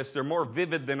describe this. They're more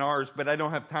vivid than ours, but I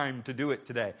don't have time to do it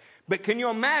today. But can you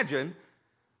imagine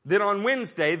that on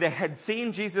Wednesday they had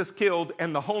seen Jesus killed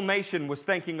and the whole nation was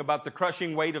thinking about the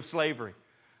crushing weight of slavery,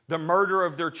 the murder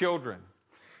of their children.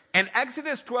 And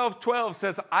Exodus 12:12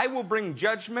 says, I will bring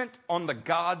judgment on the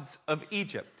gods of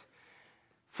Egypt.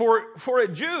 For a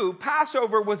Jew,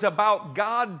 Passover was about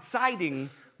God siding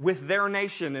with their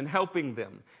nation and helping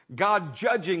them. God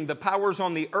judging the powers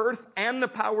on the earth and the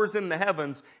powers in the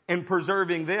heavens and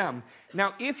preserving them.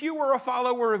 Now, if you were a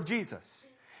follower of Jesus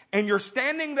and you're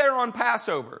standing there on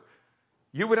Passover,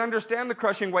 you would understand the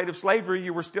crushing weight of slavery.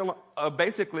 You were still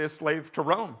basically a slave to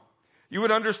Rome. You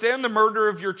would understand the murder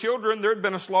of your children. There had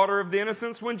been a slaughter of the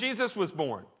innocents when Jesus was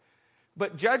born.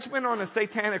 But judgment on a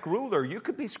satanic ruler, you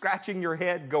could be scratching your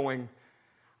head going,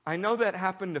 I know that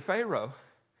happened to Pharaoh,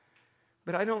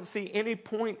 but I don't see any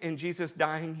point in Jesus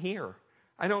dying here.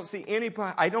 I don't see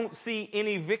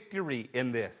any victory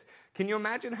in this. Can you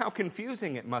imagine how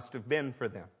confusing it must have been for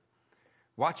them?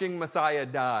 Watching Messiah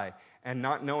die and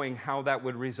not knowing how that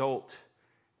would result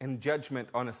in judgment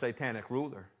on a satanic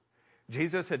ruler.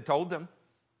 Jesus had told them,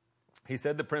 he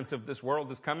said, the prince of this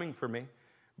world is coming for me,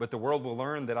 but the world will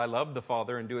learn that I love the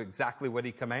Father and do exactly what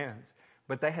he commands.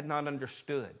 But they had not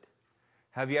understood.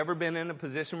 Have you ever been in a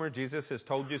position where Jesus has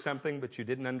told you something but you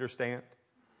didn't understand?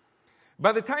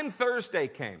 By the time Thursday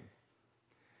came,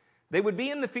 they would be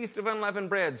in the Feast of Unleavened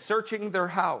Bread, searching their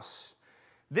house.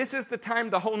 This is the time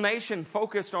the whole nation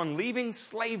focused on leaving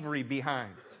slavery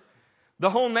behind. The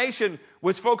whole nation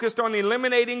was focused on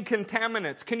eliminating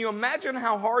contaminants. Can you imagine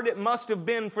how hard it must have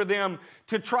been for them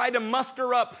to try to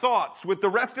muster up thoughts with the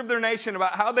rest of their nation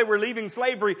about how they were leaving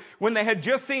slavery when they had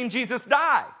just seen Jesus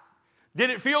die?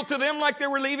 Did it feel to them like they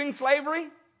were leaving slavery?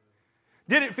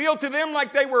 Did it feel to them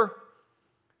like they were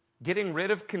getting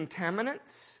rid of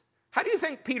contaminants? How do you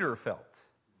think Peter felt?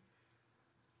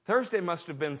 Thursday must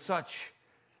have been such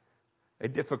a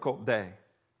difficult day.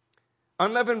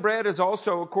 Unleavened bread is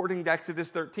also, according to Exodus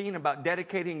 13, about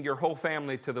dedicating your whole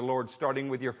family to the Lord, starting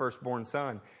with your firstborn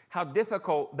son. How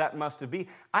difficult that must have been.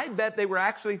 I bet they were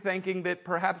actually thinking that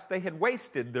perhaps they had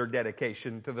wasted their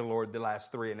dedication to the Lord the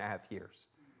last 3.5 years.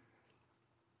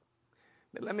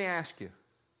 But let me ask you,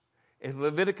 if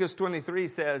Leviticus 23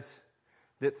 says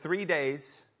that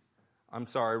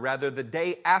the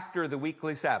day after the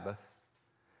weekly Sabbath,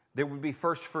 there would be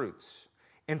first fruits.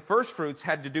 And first fruits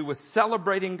had to do with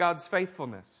celebrating God's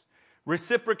faithfulness,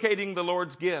 reciprocating the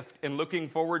Lord's gift, and looking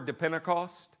forward to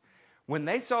Pentecost. When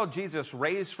they saw Jesus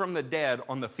raised from the dead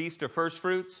on the Feast of First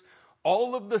Fruits,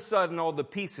 all of a sudden all the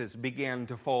pieces began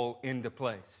to fall into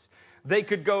place. They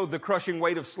could go, the crushing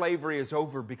weight of slavery is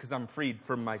over because I'm freed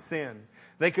from my sin.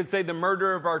 They could say the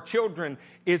murder of our children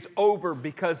is over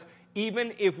because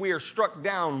even if we are struck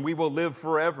down, we will live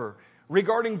forever.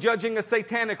 Regarding judging a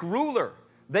satanic ruler,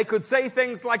 they could say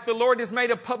things like the Lord has made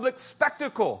a public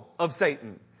spectacle of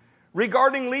Satan.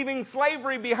 Regarding leaving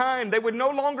slavery behind, they would no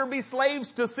longer be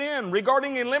slaves to sin.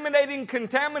 Regarding eliminating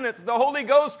contaminants, the Holy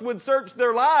Ghost would search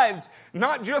their lives,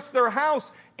 not just their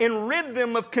house, and rid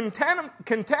them of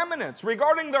contaminants.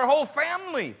 Regarding their whole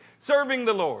family serving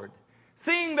the Lord.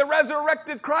 Seeing the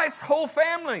resurrected Christ, whole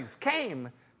families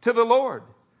came to the Lord.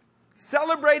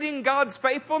 Celebrating God's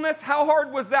faithfulness, how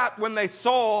hard was that when they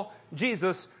saw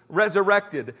Jesus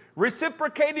resurrected?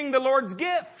 Reciprocating the Lord's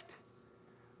gift.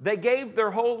 They gave their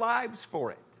whole lives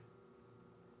for it.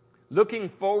 Looking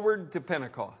forward to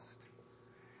Pentecost.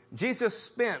 Jesus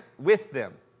spent with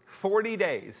them 40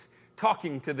 days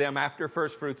talking to them after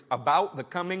first fruits about the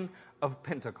coming of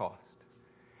Pentecost.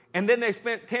 And then they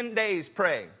spent 10 days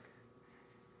praying.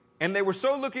 And they were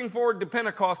so looking forward to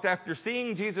Pentecost after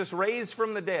seeing Jesus raised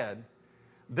from the dead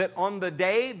that on the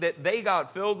day that they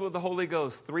got filled with the Holy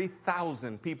Ghost,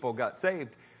 3,000 people got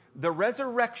saved. The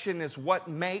resurrection is what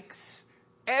makes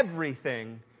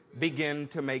everything begin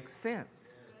to make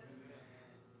sense.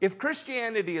 If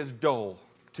Christianity is dull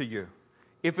to you,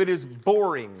 if it is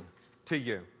boring to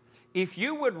you, if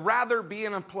you would rather be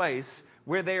in a place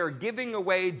where they are giving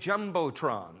away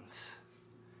jumbotrons,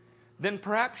 then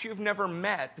perhaps you've never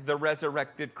met the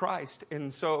resurrected Christ,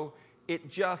 and so it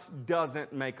just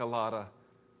doesn't make a lot of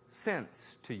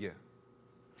sense to you.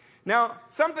 Now,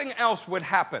 something else would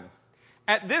happen.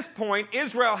 At this point,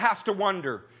 Israel has to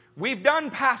wonder, we've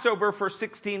done Passover for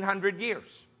 1,600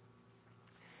 years.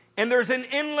 And there's an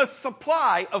endless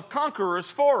supply of conquerors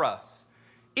for us.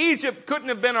 Egypt couldn't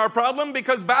have been our problem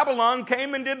because Babylon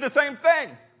came and did the same thing.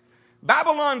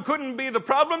 Babylon couldn't be the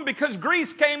problem because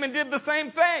Greece came and did the same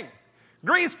thing.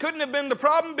 Greece couldn't have been the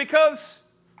problem because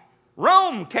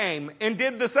Rome came and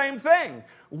did the same thing.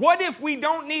 What if we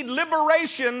don't need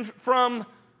liberation from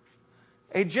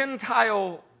a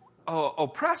Gentile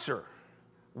oppressor?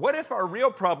 What if our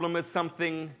real problem is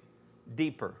something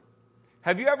deeper?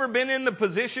 Have you ever been in the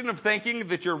position of thinking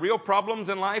that your real problems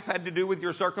in life had to do with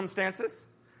your circumstances?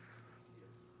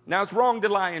 Now, it's wrong to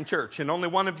lie in church, and only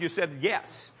one of you said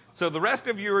yes. So the rest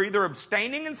of you are either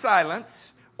abstaining in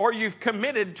silence or you've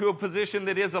committed to a position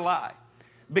that is a lie.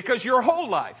 Because your whole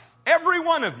life, every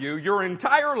one of you, your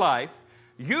entire life,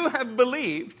 you have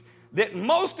believed that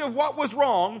most of what was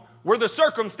wrong were the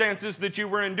circumstances that you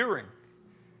were enduring.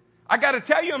 I got to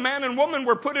tell you, a man and woman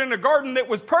were put in a garden that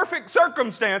was perfect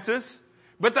circumstances,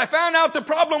 but they found out the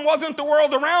problem wasn't the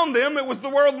world around them, it was the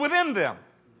world within them.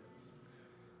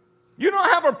 You don't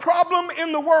have a problem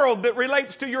in the world that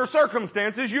relates to your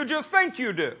circumstances, you just think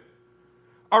you do.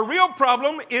 Our real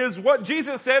problem is what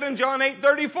Jesus said in John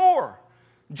 8:34.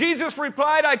 Jesus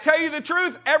replied, I tell you the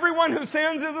truth, everyone who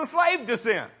sins is a slave to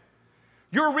sin.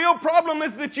 Your real problem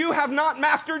is that you have not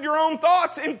mastered your own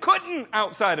thoughts and couldn't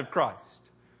outside of Christ.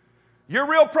 Your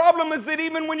real problem is that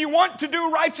even when you want to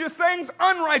do righteous things,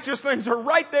 unrighteous things are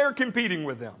right there competing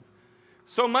with them.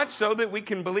 So much so that we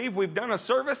can believe we've done a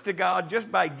service to God just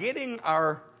by getting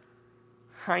our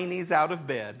heinies out of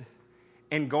bed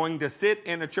and going to sit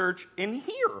in a church and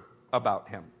hear about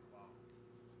Him.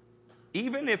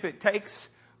 Even if it takes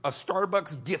a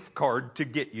Starbucks gift card to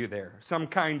get you there, some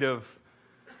kind of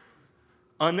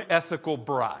unethical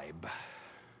bribe.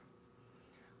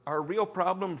 Our real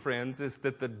problem, friends, is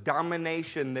that the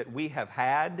domination that we have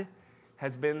had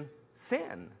has been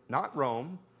sin, not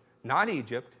Rome, not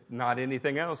Egypt, not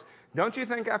anything else. Don't you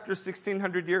think after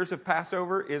 1,600 years of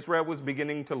Passover, Israel was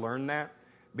beginning to learn that?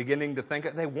 Beginning to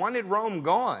think, they wanted Rome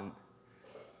gone.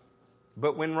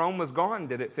 But when Rome was gone,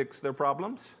 did it fix their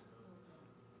problems?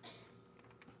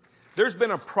 There's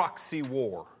been a proxy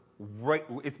war.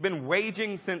 It's been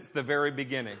waging since the very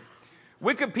beginning.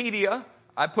 Wikipedia,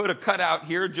 I put a cutout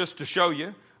here just to show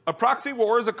you. A proxy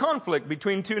war is a conflict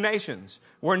between two nations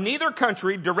where neither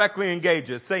country directly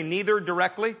engages. Say neither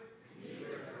directly.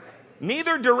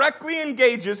 Neither directly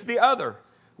engages the other.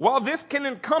 While this can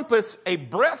encompass a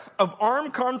breadth of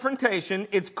armed confrontation,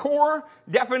 its core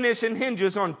definition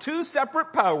hinges on two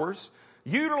separate powers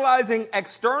utilizing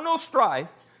external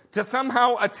strife to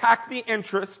somehow attack the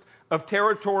interest of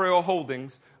territorial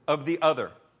holdings of the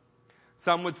other.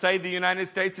 Some would say the United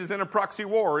States is in a proxy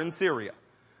war in Syria.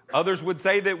 Others would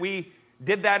say that we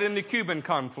did that in the Cuban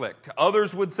conflict.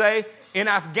 Others would say in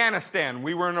Afghanistan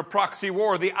we were in a proxy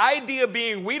war. The idea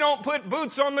being we don't put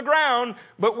boots on the ground,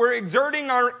 but we're exerting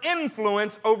our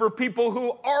influence over people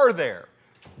who are there.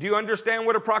 Do you understand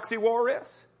what a proxy war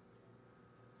is?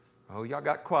 Oh, y'all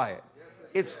got quiet.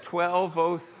 It's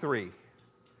 12:03.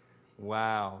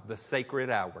 Wow, the sacred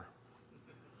hour.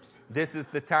 This is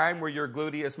the time where your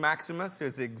gluteus maximus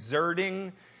is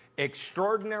exerting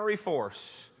extraordinary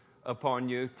force upon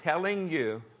you, telling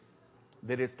you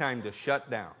that it's time to shut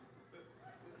down.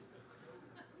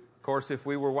 Of course, if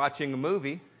we were watching a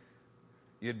movie,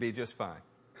 you'd be just fine.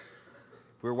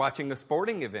 If we were watching a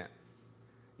sporting event,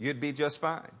 you'd be just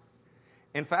fine.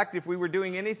 In fact, if we were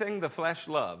doing anything the flesh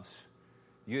loves,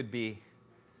 you'd be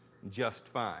just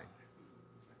fine.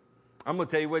 I'm going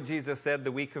to tell you what Jesus said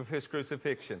the week of His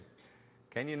crucifixion.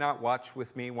 Can you not watch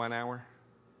with me 1 hour?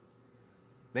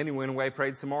 Then He went away,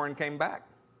 prayed some more, and came back.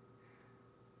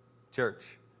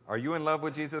 Church, are you in love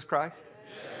with Jesus Christ?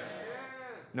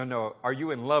 Yes. No. Are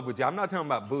you in love with Jesus? I'm not talking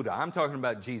about Buddha. I'm talking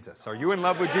about Jesus. Are you in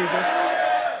love with Jesus?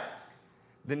 Yes.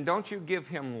 Then don't you give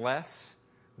Him less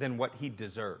than what He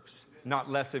deserves. Not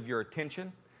less of your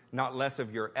attention, not less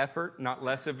of your effort, not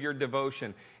less of your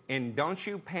devotion. And don't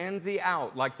you pansy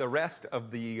out like the rest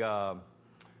of the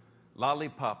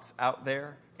lollipops out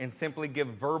there and simply give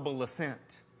verbal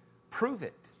assent. Prove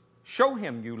it. Show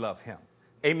him you love him.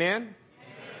 Amen? Amen.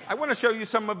 I want to show you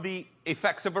some of the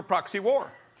effects of a proxy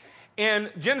war. In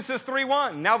Genesis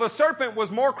 3:1, now the serpent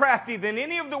was more crafty than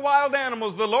any of the wild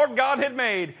animals the Lord God had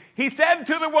made. He said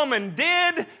to the woman,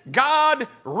 did God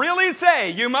really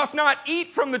say you must not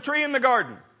eat from the tree in the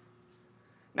garden?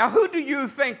 Now, who do you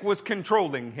think was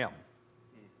controlling him?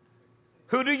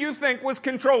 Who do you think was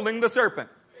controlling the serpent?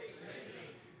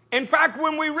 In fact,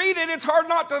 when we read it, it's hard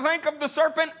not to think of the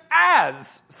serpent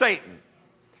as Satan.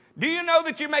 Do you know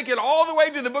that you make it all the way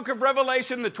to the book of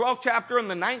Revelation, the 12th chapter and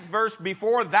the 9th verse,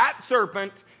 before that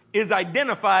serpent is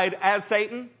identified as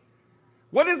Satan?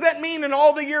 What does that mean in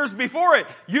all the years before it?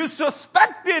 You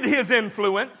suspected his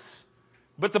influence,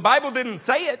 but the Bible didn't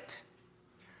say it.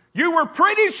 You were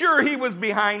pretty sure he was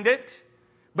behind it,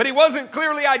 but he wasn't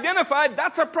clearly identified.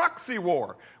 That's a proxy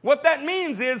war. What that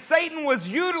means is Satan was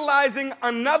utilizing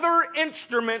another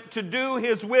instrument to do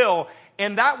his will,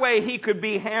 and that way he could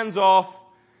be hands off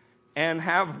and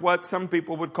have what some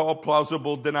people would call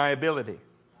plausible deniability.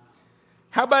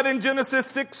 How about in Genesis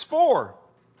 6:4?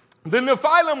 The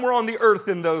Nephilim were on the earth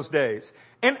in those days,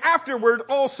 and afterward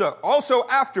also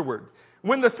afterward,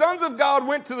 when the sons of God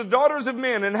went to the daughters of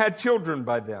men and had children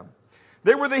by them.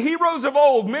 They were the heroes of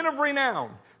old, men of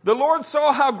renown. The Lord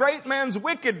saw how great man's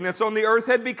wickedness on the earth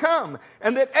had become,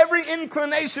 and that every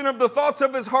inclination of the thoughts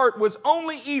of his heart was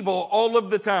only evil all of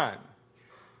the time.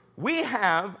 We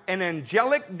have an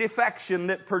angelic defection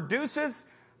that produces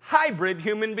hybrid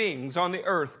human beings on the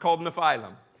earth called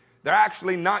Nephilim. They're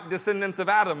actually not descendants of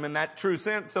Adam in that true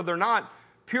sense, so they're not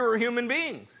pure human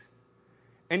beings.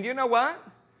 And you know what?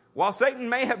 While Satan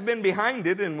may have been behind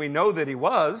it, and we know that he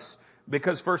was,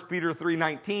 because 1 Peter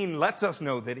 3:19 lets us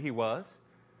know that he was,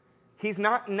 he's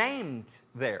not named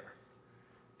there.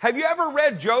 Have you ever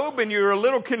read Job and you're a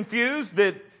little confused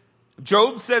that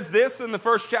Job says this in the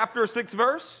first chapter, 6th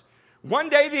verse? One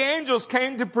day the angels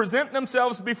came to present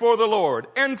themselves before the Lord,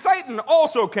 and Satan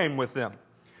also came with them.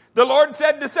 The Lord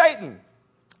said to Satan,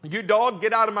 you dog,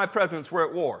 get out of my presence, we're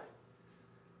at war.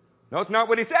 No, it's not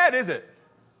what he said, is it?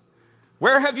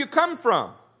 Where have you come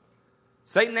from?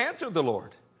 Satan answered the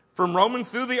Lord, from roaming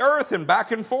through the earth and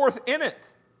back and forth in it.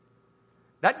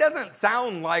 That doesn't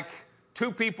sound like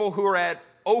two people who are at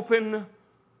open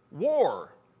war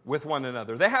with one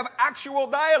another. They have actual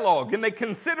dialogue and they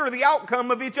consider the outcome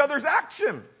of each other's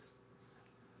actions.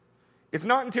 It's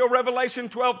not until Revelation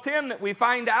 12:10 that we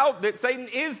find out that Satan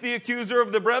is the accuser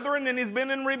of the brethren and he's been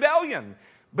in rebellion.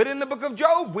 But in the book of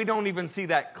Job, we don't even see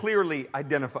that clearly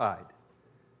identified.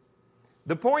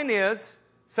 The point is,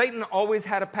 Satan always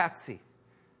had a patsy.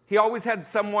 He always had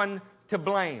someone to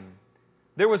blame.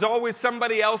 There was always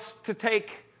somebody else to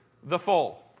take the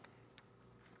fall.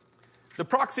 The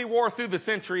proxy war through the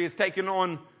century has taken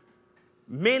on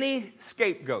many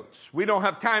scapegoats. We don't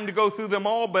have time to go through them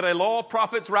all, but a law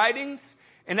prophet's writings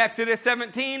in Exodus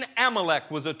 17, Amalek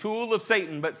was a tool of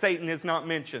Satan, but Satan is not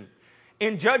mentioned.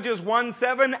 In Judges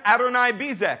 1:7,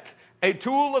 Adonai-Bezek, a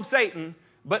tool of Satan,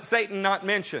 but Satan not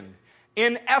mentioned.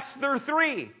 In Esther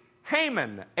 3,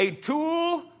 Haman, a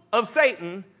tool of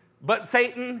Satan, but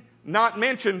Satan not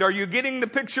mentioned. Are you getting the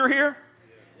picture here?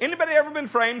 Anybody ever been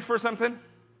framed for something?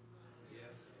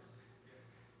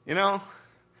 You know,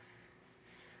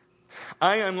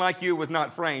 I, unlike you, was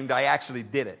not framed. I actually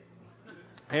did it.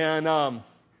 And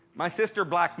my sister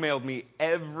blackmailed me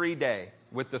every day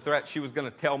with the threat she was going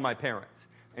to tell my parents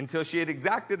until she had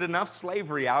exacted enough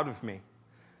slavery out of me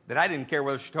that I didn't care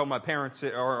whether she told my parents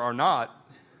or not.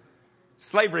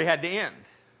 Slavery had to end.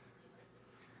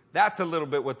 That's a little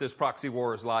bit what this proxy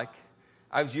war is like.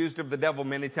 I was used of the devil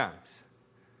many times.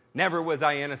 Never was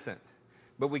I innocent.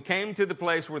 But we came to the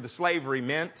place where the slavery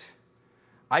meant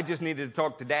I just needed to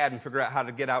talk to Dad and figure out how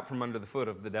to get out from under the foot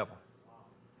of the devil.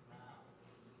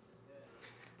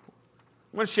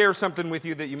 I want to share something with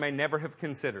you that you may never have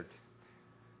considered.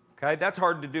 Okay, that's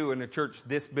hard to do in a church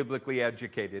this biblically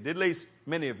educated. At least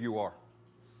many of you are.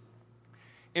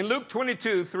 In Luke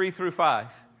 22, 3-5,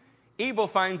 evil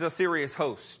finds a serious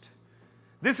host.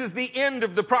 This is the end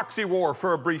of the proxy war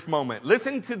for a brief moment.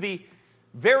 Listen to the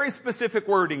very specific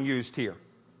wording used here.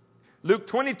 Luke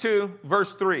 22,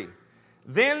 verse 3.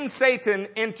 Then Satan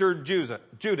entered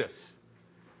Judas.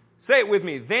 Say it with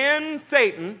me. Then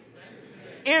Satan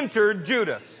entered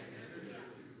Judas.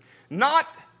 Not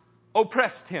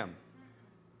oppressed him.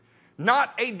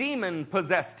 Not a demon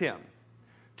possessed him.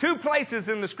 Two places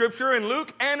in the scripture, in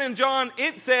Luke and in John,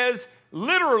 it says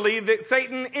literally that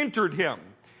Satan entered him.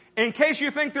 In case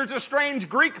you think there's a strange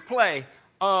Greek play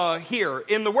here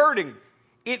in the wording,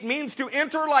 it means to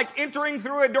enter like entering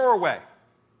through a doorway.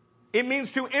 It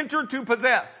means to enter, to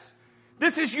possess.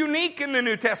 This is unique in the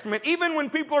New Testament. Even when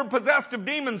people are possessed of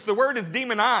demons, the word is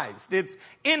demonized. It's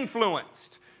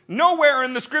influenced. Nowhere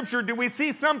in the Scripture do we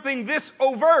see something this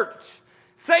overt.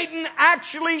 Satan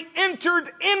actually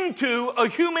entered into a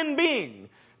human being.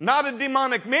 Not a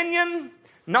demonic minion,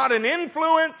 not an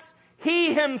influence.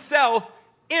 He himself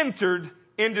entered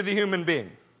into the human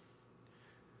being.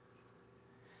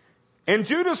 And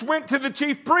Judas went to the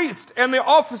chief priest and the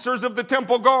officers of the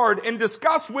temple guard and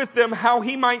discussed with them how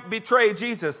he might betray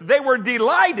Jesus. They were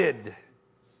delighted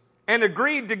and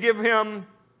agreed to give him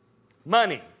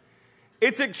money.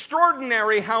 It's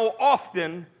extraordinary how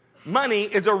often money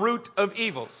is a root of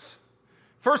evils.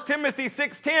 1 Timothy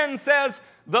 6:10 says,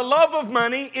 the love of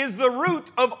money is the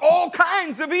root of all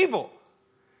kinds of evil.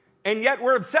 And yet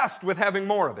we're obsessed with having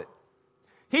more of it.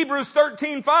 Hebrews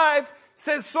 13:5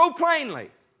 says so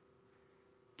plainly,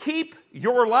 keep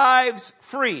your lives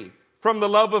free from the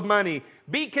love of money.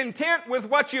 Be content with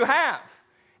what you have.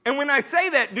 And when I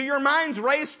say that, do your minds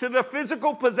race to the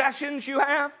physical possessions you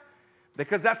have?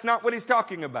 Because that's not what he's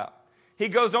talking about. He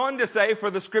goes on to say, for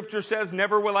the Scripture says,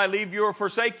 never will I leave you or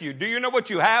forsake you. Do you know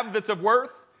what you have that's of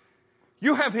worth?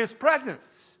 You have his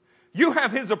presence. You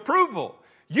have his approval.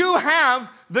 You have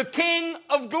the King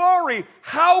of glory.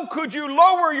 How could you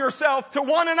lower yourself to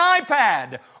want an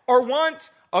iPad or want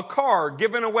a car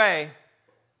given away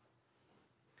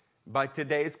by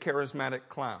today's charismatic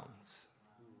clowns?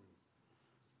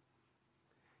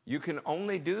 You can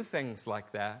only do things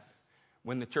like that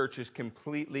when the church is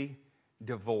completely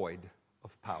devoid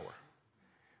of power.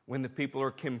 When the people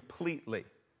are completely,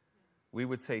 we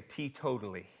would say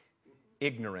teetotally,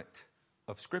 ignorant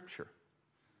of Scripture.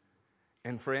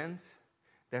 And friends,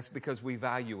 that's because we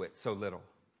value it so little.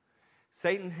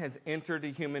 Satan has entered a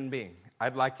human being.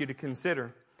 I'd like you to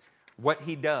consider what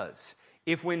he does.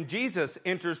 If when Jesus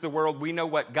enters the world, we know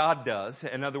what God does,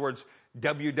 in other words,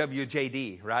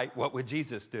 WWJD, right? What would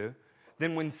Jesus do?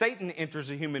 Then when Satan enters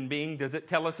a human being, does it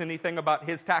tell us anything about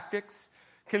his tactics?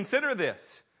 Consider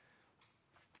this.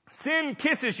 Sin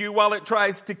kisses you while it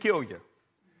tries to kill you.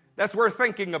 That's worth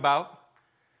thinking about.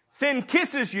 Sin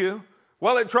kisses you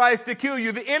while it tries to kill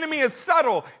you. The enemy is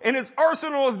subtle, and his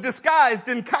arsenal is disguised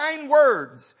in kind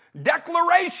words,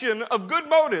 declaration of good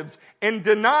motives, and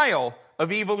denial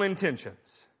of evil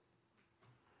intentions.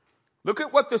 Look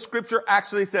at what the Scripture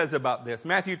actually says about this.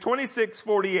 Matthew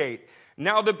 26:48.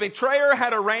 Now the betrayer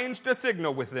had arranged a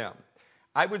signal with them.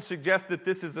 I would suggest that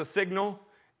this is a signal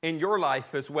in your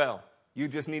life as well. You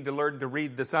just need to learn to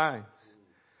read the signs.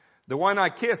 The one I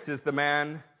kiss is the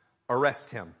man,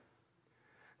 arrest him.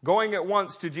 Going at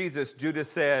once to Jesus, Judas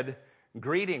said,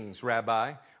 greetings,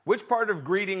 Rabbi. Which part of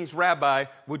greetings, Rabbi,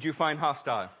 would you find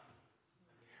hostile?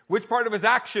 Which part of his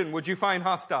action would you find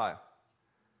hostile?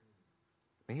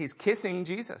 He's kissing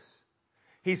Jesus.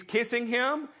 He's kissing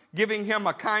him, giving him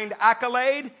a kind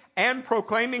accolade, and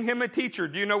proclaiming him a teacher.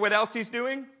 Do you know what else he's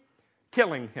doing?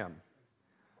 Killing him.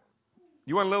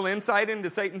 You want a little insight into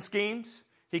Satan's schemes?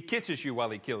 He kisses you while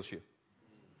he kills you.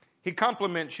 He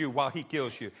compliments you while he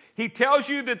kills you. He tells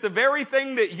you that the very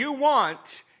thing that you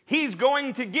want, he's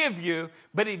going to give you,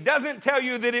 but he doesn't tell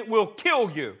you that it will kill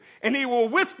you. And he will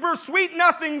whisper sweet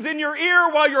nothings in your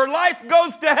ear while your life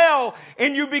goes to hell,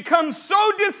 and you become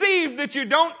so deceived that you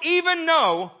don't even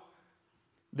know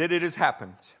that it has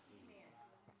happened.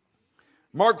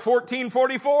 Mark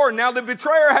 14:44, now the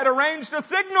betrayer had arranged a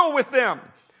signal with them.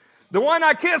 The one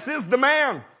I kiss is the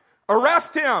man.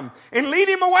 Arrest him and lead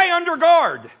him away under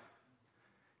guard.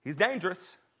 He's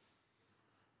dangerous.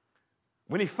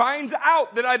 When he finds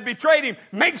out that I'd betrayed him,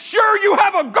 make sure you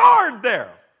have a guard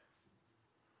there.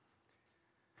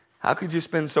 How could you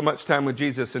spend so much time with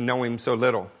Jesus and know him so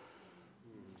little?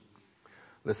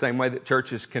 The same way that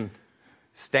churches can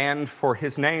stand for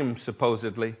his name,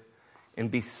 supposedly,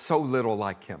 and be so little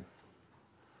like him.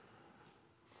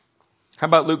 How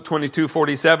about Luke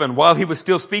 22:47? While he was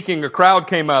still speaking, a crowd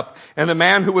came up, and the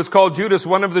man who was called Judas,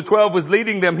 one of the 12, was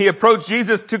leading them. He approached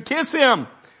Jesus to kiss him.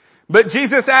 But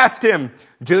Jesus asked him,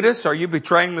 Judas, are you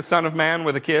betraying the Son of Man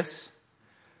with a kiss?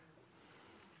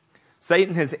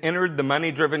 Satan has entered the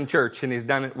money-driven church, and he's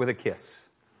done it with a kiss.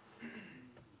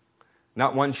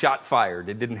 Not one shot fired.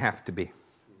 It didn't have to be.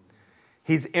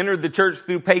 He's entered the church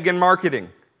through pagan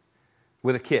marketing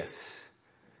with a kiss.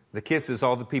 The kiss is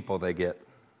all the people they get.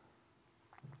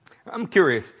 I'm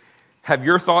curious, have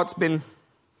your thoughts been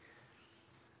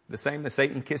the same as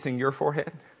Satan kissing your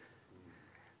forehead?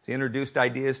 Has he introduced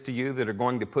ideas to you that are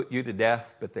going to put you to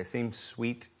death, but they seem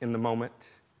sweet in the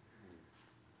moment?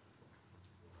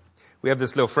 We have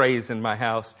this little phrase in my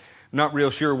house. Not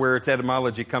real sure where its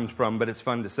etymology comes from, but it's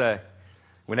fun to say.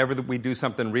 Whenever we do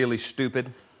something really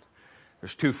stupid,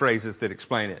 there's two phrases that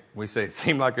explain it. We say, it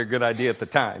seemed like a good idea at the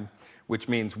time, which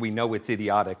means we know it's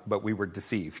idiotic, but we were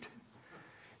deceived.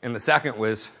 And the second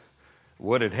was,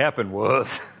 what had happened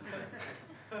was,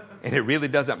 and it really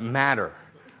doesn't matter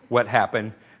what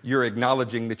happened, you're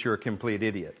acknowledging that you're a complete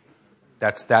idiot.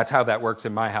 That's how that works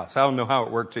in my house. I don't know how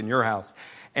it works in your house.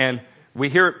 And we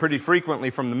hear it pretty frequently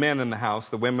from the men in the house.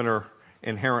 The women are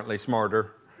inherently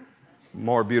smarter,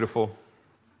 more beautiful,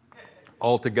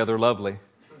 altogether lovely.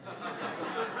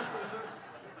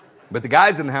 But the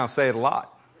guys in the house say it a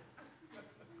lot.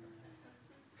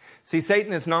 See,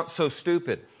 Satan is not so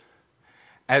stupid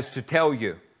as to tell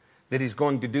you that he's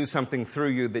going to do something through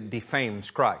you that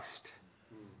defames Christ.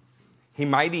 He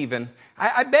might even,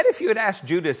 I bet if you had asked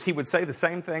Judas, he would say the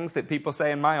same things that people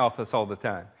say in my office all the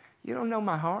time. You don't know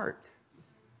my heart.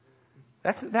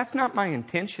 That's not my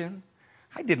intention.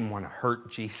 I didn't want to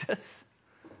hurt Jesus.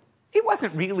 It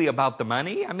wasn't really about the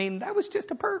money. I mean, that was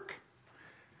just a perk.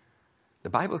 The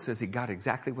Bible says he got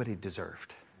exactly what he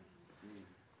deserved.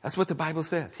 That's what the Bible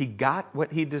says. He got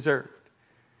what he deserved.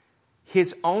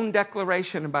 His own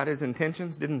declaration about his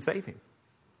intentions didn't save him.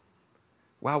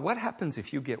 Well, what happens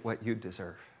if you get what you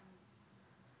deserve?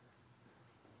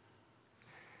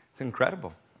 It's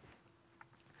incredible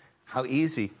how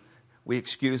easy we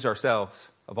excuse ourselves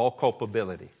of all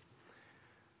culpability,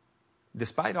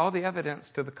 despite all the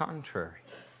evidence to the contrary.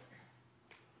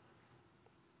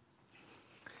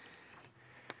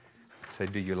 Say,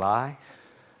 do you lie?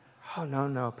 Oh,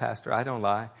 no, Pastor, I don't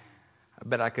lie. I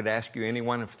bet I could ask you any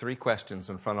one of 3 questions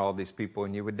in front of all these people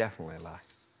and you would definitely lie.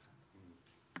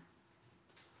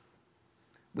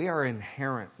 We are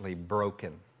inherently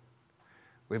broken.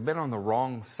 We've been on the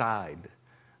wrong side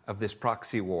of this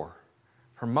proxy war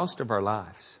for most of our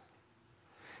lives.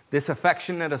 This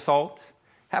affectionate assault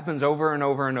happens over and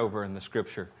over and over in the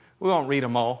Scripture. We won't read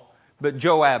them all, but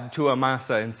Joab to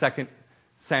Amasa in 2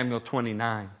 Samuel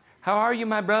 29. How are you,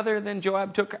 my brother? Then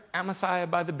Joab took Amaziah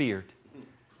by the beard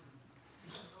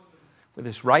with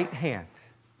his right hand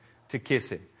to kiss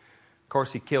him. Of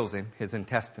course, he kills him. His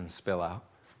intestines spill out.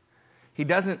 He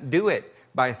doesn't do it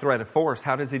by a threat of force.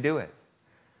 How does he do it?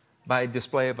 By a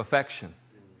display of affection.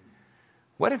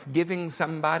 What if giving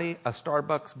somebody a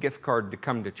Starbucks gift card to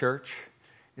come to church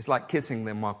is like kissing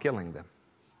them while killing them?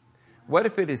 What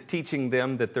if it is teaching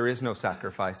them that there is no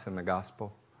sacrifice in the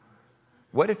gospel?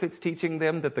 What if it's teaching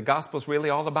them that the gospel is really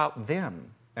all about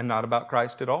them and not about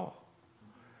Christ at all?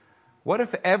 What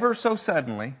if ever so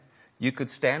suddenly you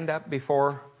could stand up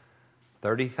before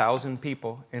 30,000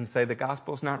 people and say the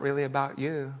gospel's not really about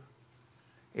you.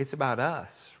 It's about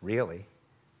us, really.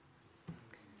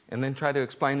 And then try to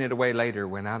explain it away later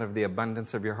when out of the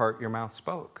abundance of your heart your mouth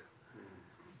spoke.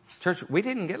 Church, we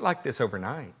didn't get like this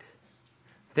overnight.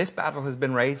 This battle has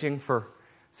been raging for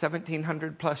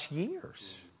 1,700 plus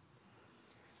years.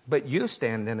 But you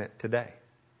stand in it today.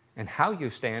 And how you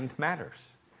stand matters.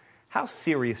 How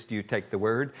serious do you take the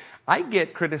word? I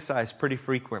get criticized pretty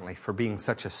frequently for being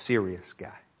such a serious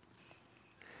guy.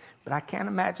 But I can't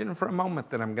imagine for a moment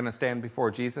that I'm going to stand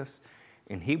before Jesus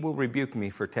and he will rebuke me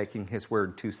for taking his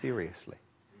word too seriously.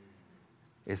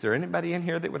 Is there anybody in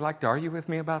here that would like to argue with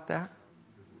me about that?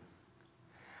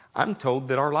 I'm told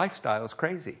that our lifestyle is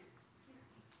crazy.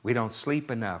 We don't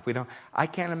sleep enough. I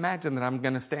can't imagine that I'm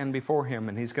going to stand before him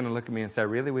and he's going to look at me and say, I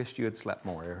really wished you had slept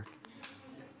more, Eric.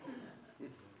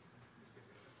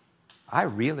 I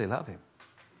really love him.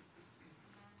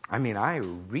 I mean, I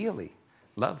really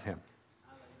love him.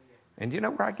 And you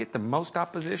know where I get the most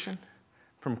opposition?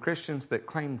 From Christians that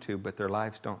claim to, but their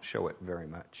lives don't show it very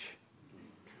much.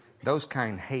 Those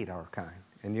kind hate our kind.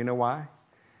 And you know why?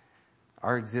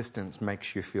 Our existence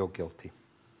makes you feel guilty.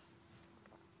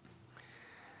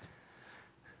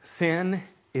 Sin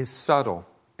is subtle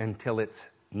until it's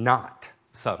not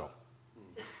subtle.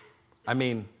 I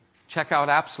mean, check out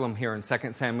Absalom here in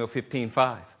 2 Samuel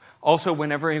 15:5. Also,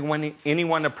 whenever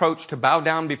anyone approached to bow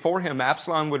down before him,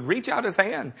 Absalom would reach out his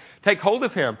hand, take hold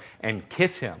of him, and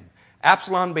kiss him.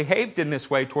 Absalom behaved in this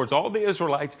way towards all the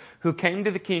Israelites who came to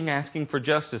the king asking for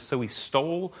justice. So he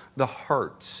stole the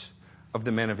hearts of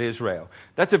the men of Israel.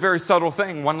 That's a very subtle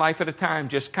thing, one life at a time,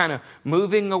 just kind of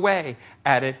moving away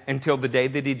at it until the day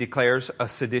that he declares a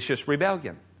seditious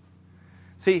rebellion.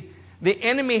 See, the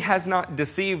enemy has not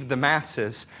deceived the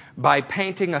masses by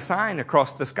painting a sign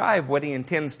across the sky of what he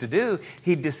intends to do.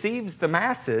 He deceives the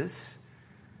masses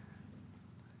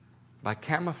by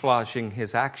camouflaging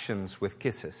his actions with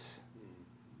kisses.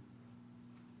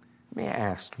 May I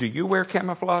ask, do you wear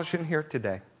camouflage in here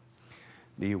today?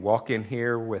 Do you walk in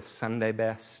here with Sunday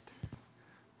best?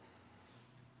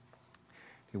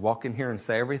 You walk in here and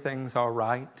say everything's all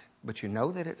right, but you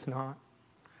know that it's not.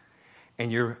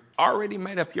 And you're already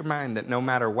made up your mind that no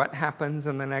matter what happens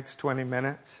in the next 20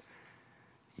 minutes,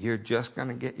 you're just going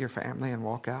to get your family and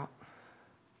walk out.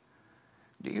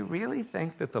 Do you really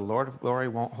think that the Lord of glory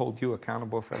won't hold you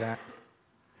accountable for that?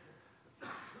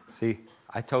 See,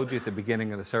 I told you at the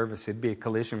beginning of the service it'd be a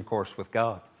collision course with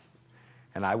God.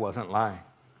 And I wasn't lying.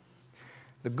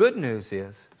 The good news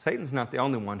is Satan's not the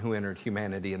only one who entered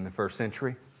humanity in the first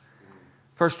century.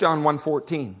 1 John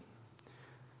 1:14.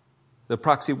 The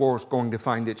proxy war is going to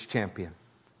find its champion.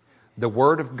 The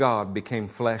Word of God became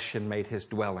flesh and made His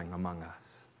dwelling among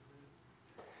us.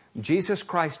 Jesus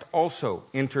Christ also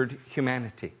entered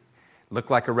humanity.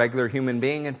 Looked like a regular human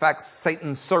being. In fact,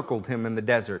 Satan circled Him in the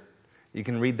desert. You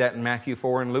can read that in Matthew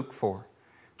 4 and Luke 4.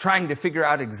 Trying to figure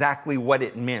out exactly what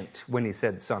it meant when He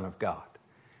said Son of God.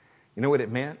 You know what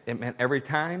it meant? It meant every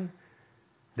time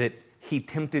that He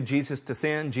tempted Jesus to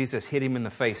sin, Jesus hit Him in the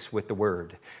face with the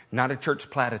Word. Not a church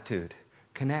platitude.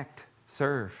 Connect,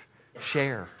 serve,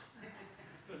 share.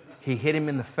 He hit Him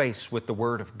in the face with the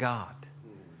Word of God.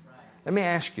 Let me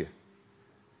ask you,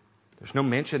 there's no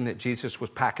mention that Jesus was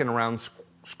packing around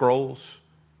scrolls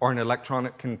or an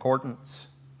electronic concordance.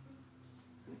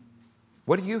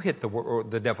 What do you hit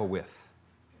the devil with?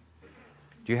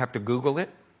 Do you have to Google it?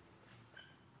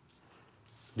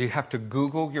 Do you have to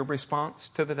Google your response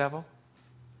to the devil?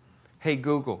 Hey,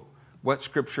 Google, what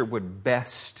scripture would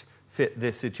best fit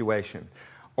this situation?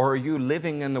 Or are you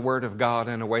living in the Word of God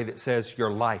in a way that says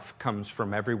your life comes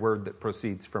from every word that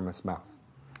proceeds from His mouth?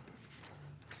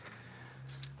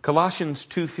 Colossians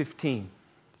 2:15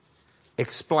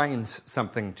 explains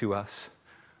something to us.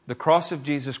 The cross of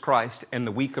Jesus Christ and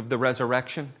the week of the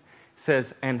resurrection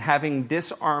says, and having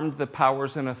disarmed the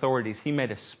powers and authorities, He made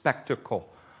a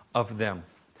spectacle of them,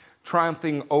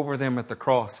 triumphing over them at the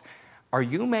cross. Are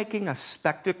you making a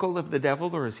spectacle of the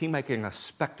devil, or is he making a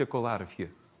spectacle out of you?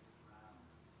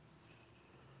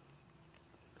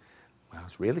 Well,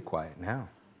 it's really quiet now.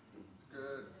 It's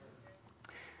good.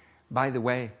 By the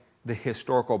way, the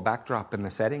historical backdrop and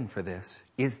the setting for this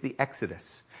is the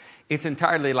Exodus. It's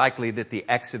entirely likely that the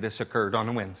Exodus occurred on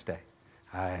a Wednesday.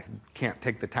 I can't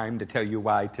take the time to tell you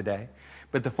why today.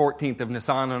 But the 14th of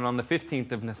Nisan and on the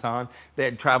 15th of Nisan, they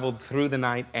had traveled through the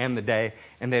night and the day,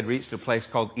 and they had reached a place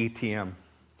called ETM.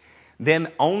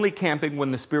 Then, only camping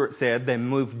when the Spirit said, they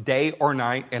moved day or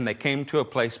night, and they came to a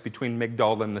place between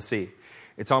Migdol and the sea.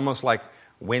 It's almost like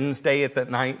Wednesday at that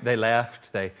night they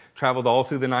left. They traveled all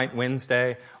through the night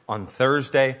Wednesday. On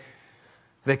Thursday,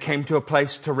 they came to a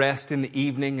place to rest in the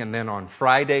evening, and then on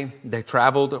Friday, they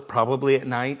traveled probably at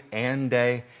night and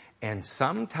day. And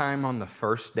sometime on the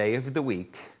first day of the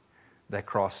week, they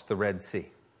crossed the Red Sea.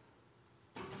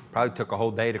 Probably took a whole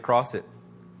day to cross it.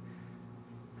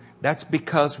 That's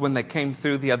because when they came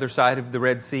through the other side of the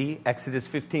Red Sea, Exodus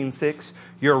 15:6,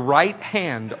 your right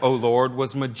hand, O Lord,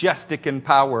 was majestic in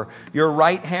power. Your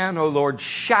right hand, O Lord,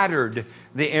 shattered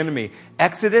the enemy.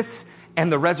 Exodus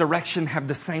and the resurrection have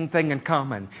the same thing in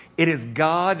common. It is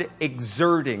God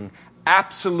exerting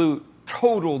absolute,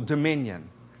 total dominion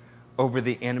over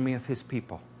the enemy of His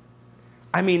people.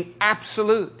 I mean,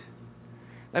 absolute.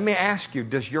 Let me ask you,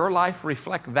 does your life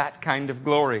reflect that kind of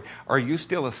glory? Or are you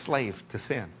still a slave to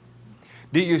sin?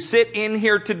 Do you sit in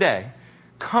here today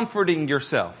comforting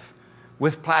yourself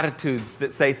with platitudes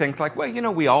that say things like, well, you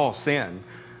know, we all sin.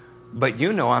 But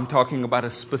you know I'm talking about a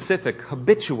specific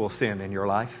habitual sin in your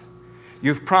life.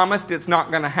 You've promised it's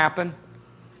not going to happen,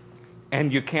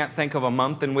 and you can't think of a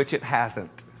month in which it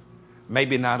hasn't.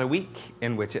 Maybe not a week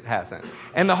in which it hasn't.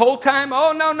 And the whole time,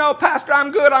 oh, no, Pastor,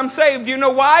 I'm good, I'm saved. You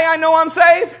know why I know I'm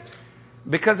saved?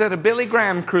 Because at a Billy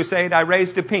Graham crusade, I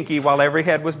raised a pinky while every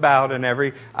head was bowed and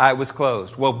every eye was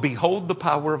closed. Well, behold the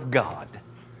power of God.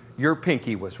 Your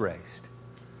pinky was raised.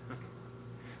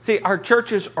 See, our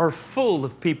churches are full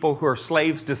of people who are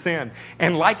slaves to sin.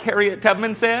 And like Harriet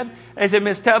Tubman said, I said,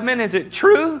 Miss Tubman, is it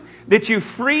true that you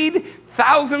freed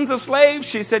thousands of slaves?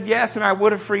 She said, yes, and I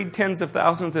would have freed tens of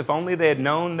thousands if only they had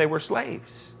known they were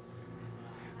slaves.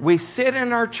 We sit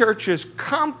in our churches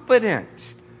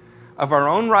confident of our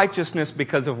own righteousness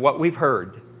because of what we've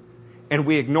heard, and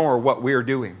we ignore what we're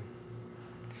doing.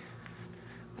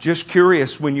 Just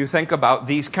curious, when you think about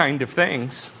these kind of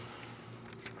things,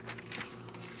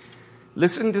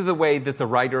 listen to the way that the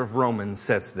writer of Romans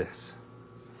says this.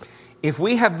 If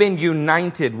we have been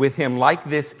united with Him like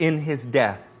this in His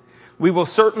death, we will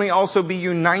certainly also be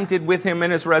united with Him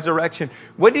in His resurrection.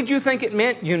 What did you think it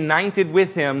meant, united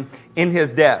with Him in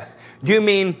His death? Do you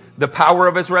mean the power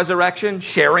of His resurrection,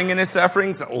 sharing in His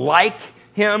sufferings like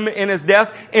Him in His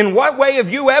death? In what way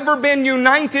have you ever been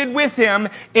united with Him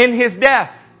in His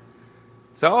death?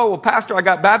 So, oh, well, Pastor, I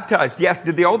got baptized. Yes,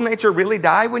 did the old nature really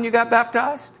die when you got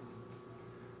baptized?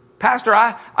 Pastor,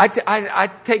 I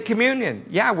take communion.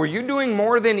 Yeah, were you doing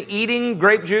more than eating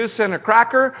grape juice and a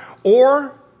cracker?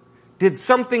 Or did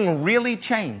something really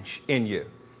change in you?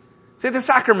 See, the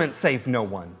sacraments save no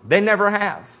one. They never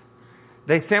have.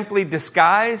 They simply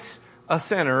disguise a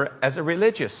sinner as a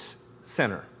religious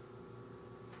sinner.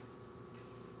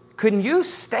 Can you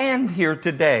stand here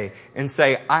today and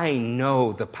say, I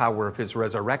know the power of His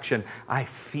resurrection. I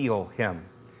feel Him.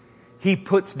 He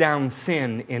puts down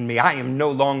sin in me. I am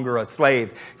no longer a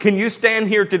slave. Can you stand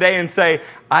here today and say,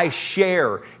 I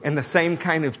share in the same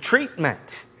kind of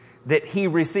treatment that He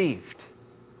received?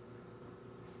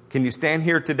 Can you stand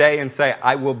here today and say,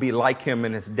 I will be like Him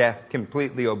in His death,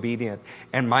 completely obedient,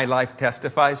 and my life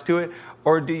testifies to it?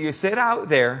 Or do you sit out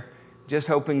there just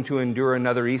hoping to endure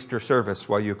another Easter service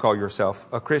while you call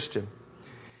yourself a Christian?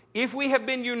 If we have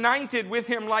been united with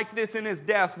Him like this in His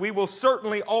death, we will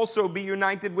certainly also be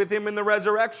united with Him in the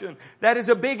resurrection. That is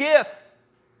a big if.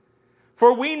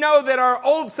 For we know that our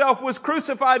old self was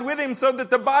crucified with Him so that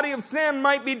the body of sin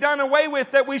might be done away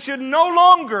with, that we should no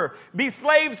longer be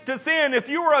slaves to sin. If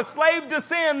you are a slave to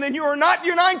sin, then you are not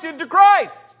united to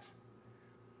Christ.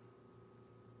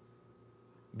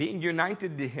 Being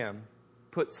united to Him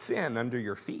puts sin under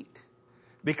your feet.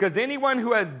 Because anyone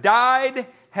who has died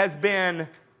has been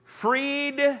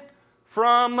freed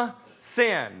from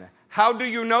sin. How do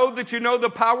you know that you know the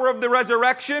power of the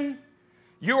resurrection?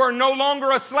 You are no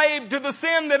longer a slave to the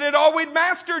sin that had always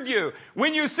mastered you.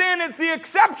 When you sin, it's the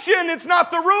exception, it's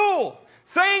not the rule.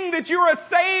 Saying that you're a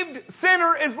saved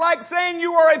sinner is like saying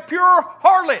you are a pure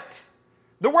harlot.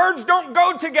 The words don't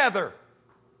go together.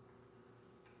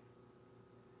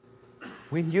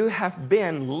 When you have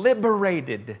been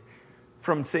liberated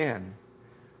from sin,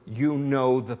 you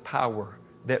know the power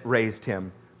that raised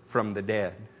Him from the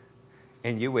dead.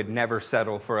 And you would never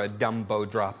settle for a Dumbo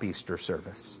drop Easter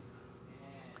service.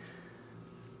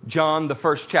 John, the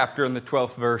first chapter and the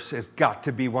 12th verse, has got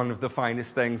to be one of the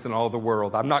finest things in all the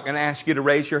world. I'm not going to ask you to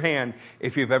raise your hand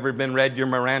if you've ever been read your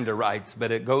Miranda rights,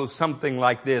 but it goes something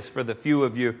like this for the few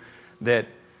of you that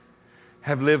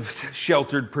have lived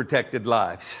sheltered, protected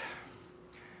lives.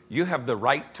 You have the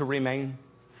right to remain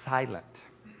silent.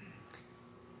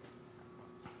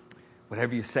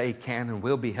 Whatever you say can and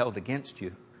will be held against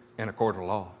you in a court of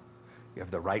law. You have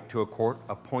the right to a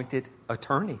court-appointed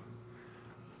attorney.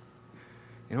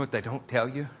 You know what they don't tell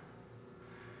you?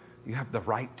 You have the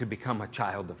right to become a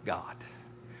child of God.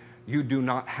 You do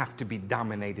not have to be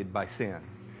dominated by sin.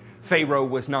 Pharaoh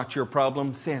was not your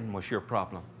problem. Sin was your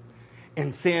problem.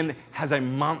 And sin has a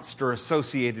monster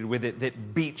associated with it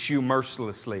that beats you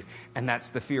mercilessly. And that's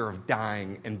the fear of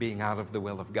dying and being out of the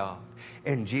will of God.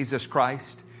 And Jesus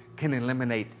Christ can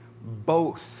eliminate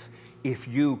both if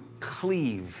you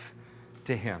cleave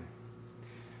to Him.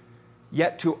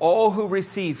 Yet to all who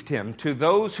received Him, to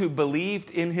those who believed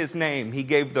in His name, He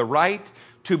gave the right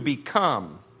to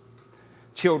become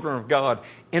children of God.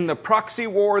 In the proxy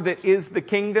war that is the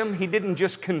kingdom, He didn't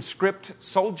just conscript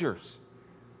soldiers.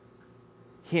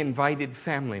 He invited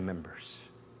family members.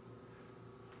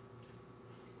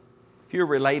 If you're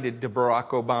related to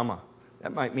Barack Obama,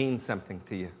 that might mean something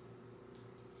to you.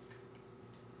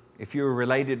 If you're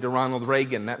related to Ronald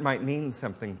Reagan, that might mean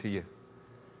something to you.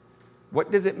 What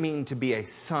does it mean to be a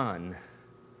son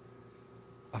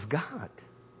of God?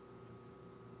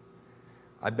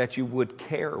 I bet you would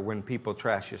care when people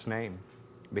trash His name,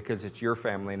 because it's your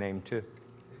family name too.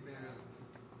 Amen.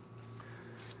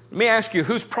 Let me ask you,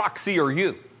 whose proxy are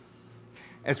you?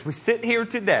 As we sit here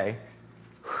today,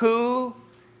 who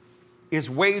is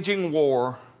waging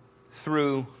war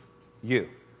through you?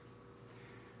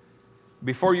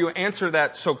 Before you answer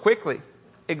that so quickly,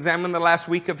 examine the last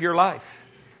week of your life.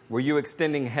 Were you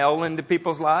extending hell into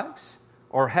people's lives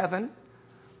or heaven?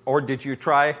 Or did you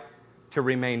try to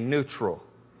remain neutral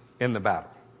in the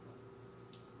battle?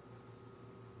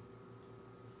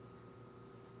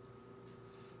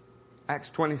 Acts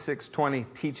 26:20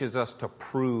 teaches us to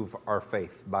prove our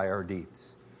faith by our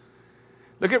deeds.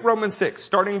 Look at Romans 6,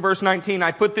 starting verse 19.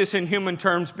 I put this in human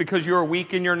terms because you are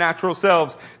weak in your natural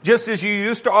selves. Just as you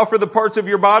used to offer the parts of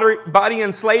your body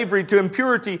in slavery to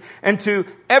impurity and to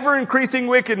ever-increasing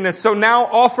wickedness, so now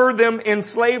offer them in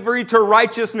slavery to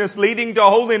righteousness, leading to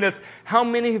holiness. How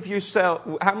many of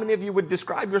you would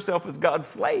describe yourself as God's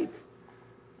slave?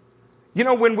 You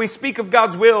know, when we speak of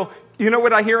God's will, you know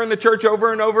what I hear in the church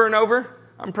over and over and over?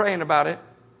 I'm praying about it.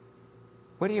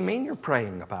 What do you mean you're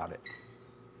praying about it?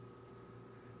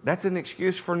 That's an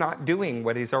excuse for not doing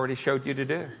what He's already showed you to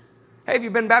do. Hey, have you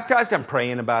been baptized? I'm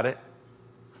praying about it.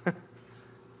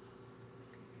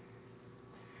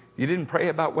 You didn't pray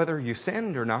about whether you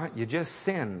sinned or not. You just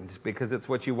sinned because it's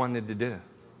what you wanted to do.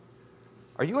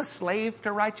 Are you a slave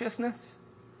to righteousness?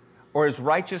 Or is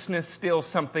righteousness still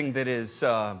something that is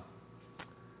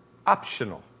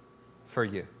optional for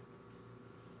you?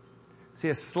 See,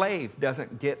 a slave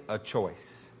doesn't get a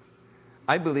choice.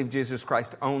 I believe Jesus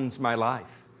Christ owns my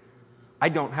life. I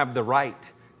don't have the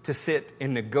right to sit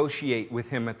and negotiate with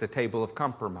him at the table of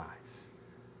compromise.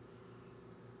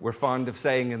 We're fond of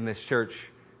saying in this church,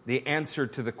 the answer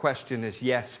to the question is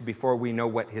yes before we know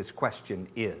what his question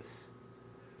is.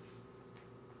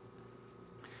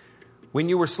 When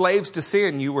you were slaves to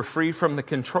sin, you were free from the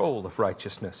control of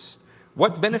righteousness.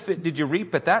 What benefit did you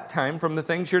reap at that time from the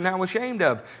things you're now ashamed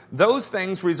of? Those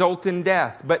things result in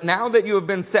death. But now that you have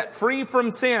been set free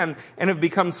from sin and have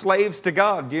become slaves to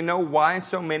God, do you know why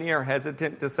so many are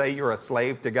hesitant to say you're a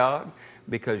slave to God?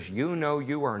 Because you know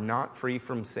you are not free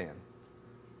from sin.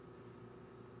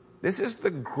 This is the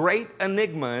great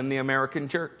enigma in the American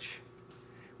church.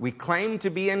 We claim to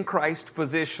be in Christ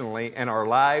positionally, and our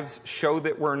lives show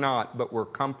that we're not, but we're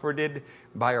comforted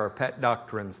by our pet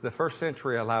doctrines. The first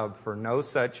century allowed for no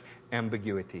such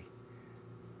ambiguity.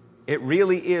 It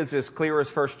really is as clear as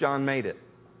 1 John made it.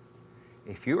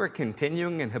 If you are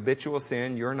continuing in habitual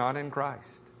sin, you're not in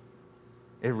Christ.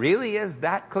 It really is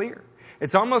that clear.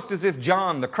 It's almost as if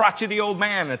John, the crotchety old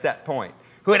man at that point,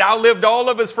 who had outlived all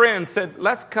of his friends, said,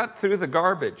 let's cut through the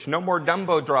garbage. No more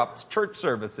Dumbo drops, church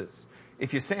services.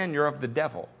 If you sin, you're of the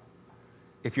devil.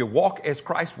 If you walk as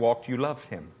Christ walked, you love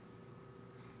him.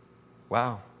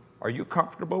 Wow. Are you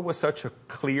comfortable with such a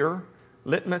clear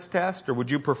litmus test, or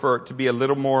would you prefer it to be a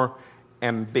little more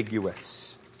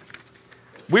ambiguous?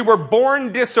 We were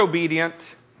born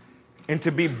disobedient, and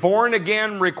to be born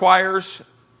again requires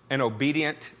an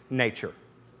obedient nature.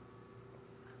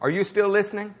 Are you still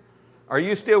listening? Are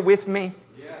you still with me?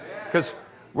 Because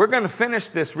we're going to finish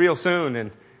this real soon,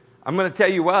 and I'm going to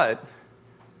tell you what.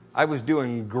 I was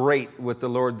doing great with the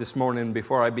Lord this morning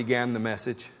before I began the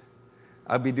message.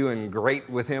 I'll be doing great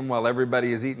with him while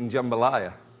everybody is eating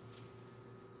jambalaya.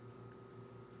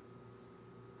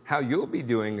 How you'll be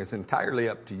doing is entirely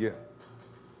up to you.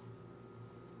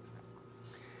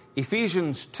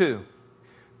 Ephesians 2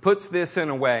 puts this in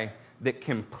a way that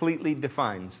completely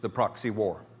defines the proxy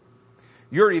war.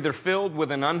 You're either filled with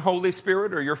an unholy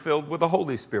spirit or you're filled with a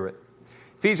Holy Spirit.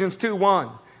 Ephesians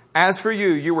 2:1. As for you,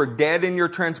 you were dead in your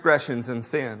transgressions and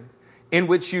sin, in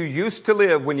which you used to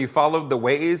live when you followed the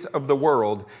ways of the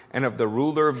world and of the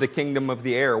ruler of the kingdom of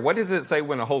the air. What does it say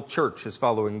when a whole church is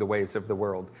following the ways of the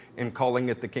world and calling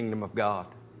it the kingdom of God?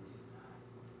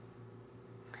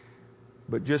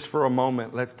 But just for a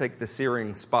moment, let's take the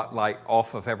searing spotlight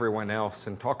off of everyone else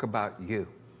and talk about you.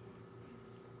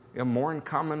 You have more in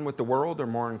common with the world or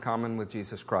more in common with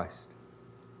Jesus Christ?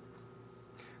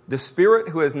 The Spirit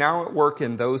who is now at work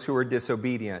in those who are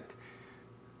disobedient.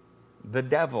 The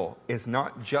devil is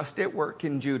not just at work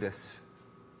in Judas.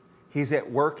 He's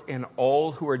at work in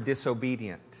all who are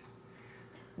disobedient.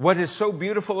 What is so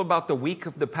beautiful about the week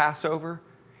of the Passover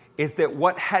is that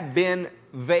what had been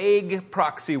vague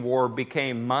proxy war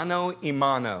became mano a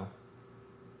mano.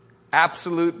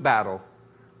 Absolute battle.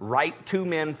 Right two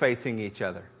men facing each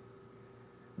other.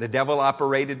 The devil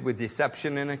operated with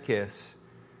deception and a kiss.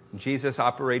 Jesus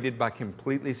operated by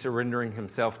completely surrendering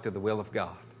himself to the will of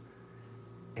God.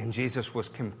 And Jesus was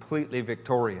completely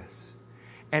victorious.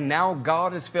 And now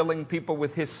God is filling people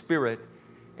with his Spirit,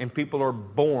 and people are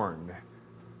born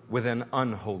with an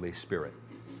unholy spirit.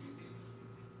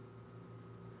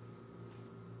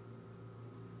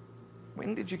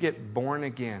 When did you get born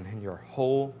again and your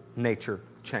whole nature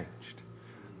changed?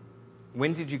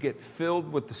 When did you get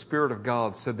filled with the Spirit of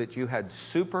God so that you had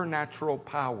supernatural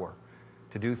power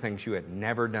to do things you had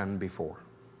never done before?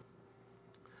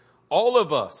 All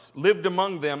of us lived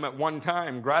among them at one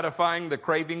time, gratifying the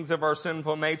cravings of our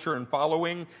sinful nature and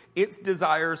following its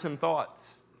desires and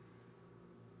thoughts.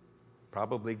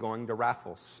 Probably going to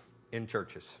raffles in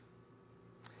churches.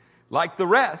 Like the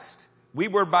rest, we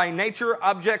were by nature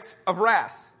objects of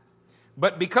wrath.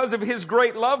 But because of his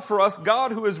great love for us,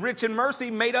 God, who is rich in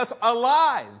mercy, made us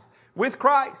alive with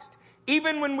Christ,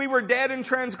 even when we were dead in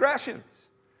transgressions.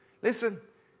 Listen,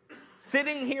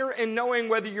 sitting here and knowing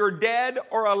whether you're dead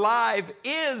or alive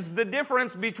is the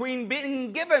difference between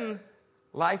being given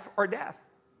life or death.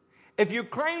 If you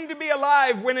claim to be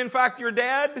alive when in fact you're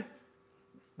dead,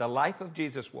 the life of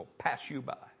Jesus will pass you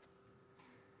by.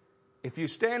 If you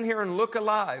stand here and look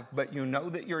alive, but you know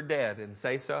that you're dead and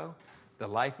say so, the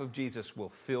life of Jesus will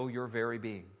fill your very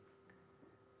being.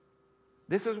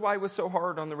 This is why it was so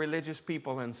hard on the religious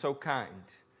people and so kind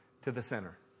to the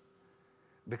sinner.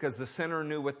 Because the sinner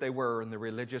knew what they were and the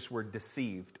religious were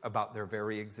deceived about their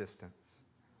very existence.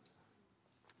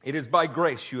 It is by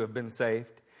grace you have been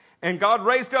saved. And God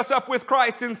raised us up with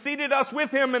Christ and seated us with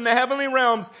Him in the heavenly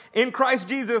realms in Christ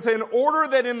Jesus, in order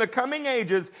that in the coming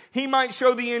ages He might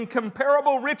show the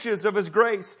incomparable riches of His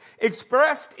grace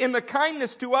expressed in the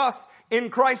kindness to us in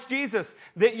Christ Jesus,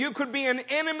 that you could be an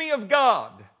enemy of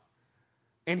God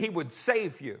and He would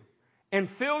save you and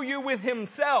fill you with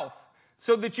Himself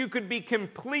so that you could be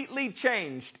completely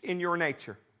changed in your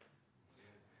nature.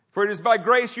 For it is by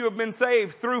grace you have been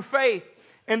saved through faith.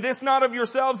 And this not of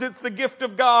yourselves, it's the gift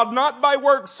of God, not by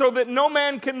works, so that no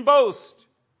man can boast.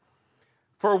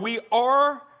 For we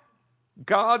are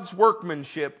God's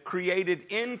workmanship, created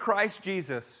in Christ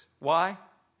Jesus. Why?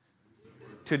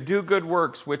 To do good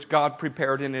works, which God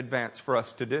prepared in advance for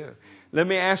us to do. Let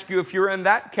me ask you if you're in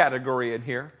that category in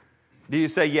here. Do you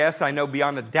say, yes, I know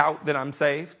beyond a doubt that I'm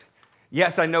saved?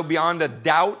 Yes, I know beyond a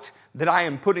doubt that I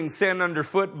am putting sin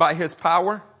underfoot by His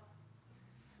power?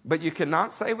 But you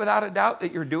cannot say without a doubt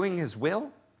that you're doing His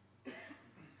will?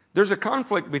 There's a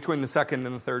conflict between the second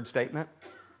and the third statement.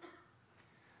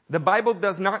 The Bible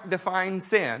does not define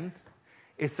sin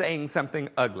as saying something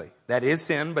ugly. That is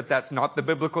sin, but that's not the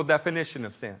biblical definition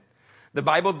of sin. The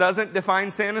Bible doesn't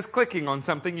define sin as clicking on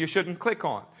something you shouldn't click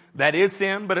on. That is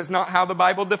sin, but it's not how the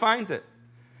Bible defines it.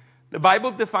 The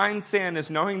Bible defines sin as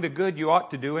knowing the good you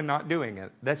ought to do and not doing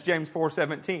it. That's James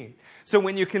 4:17. So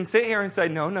when you can sit here and say,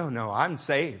 no, I'm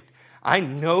saved. I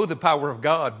know the power of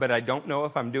God, but I don't know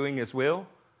if I'm doing His will.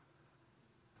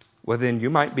 Well, then you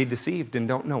might be deceived and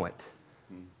don't know it.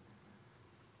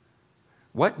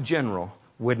 What general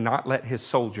would not let his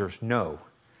soldiers know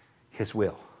his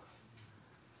will?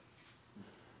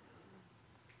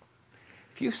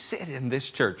 If you sit in this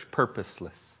church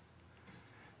purposeless,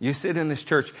 you sit in this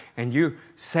church and you're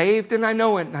saved and I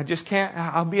know it and I just can't,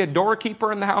 I'll be a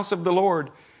doorkeeper in the house of the Lord.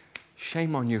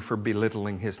 Shame on you for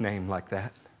belittling His name like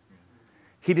that.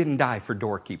 He didn't die for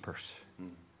doorkeepers.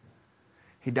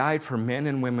 He died for men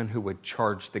and women who would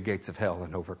charge the gates of hell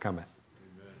and overcome it.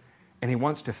 Amen. And He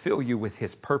wants to fill you with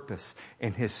His purpose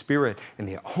and His Spirit. And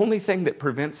the only thing that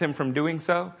prevents Him from doing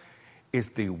so is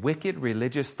the wicked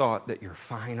religious thought that you're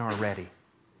fine already.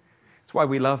 That's why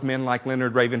we love men like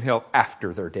Leonard Ravenhill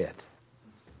after they're dead.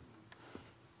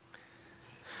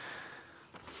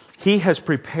 He has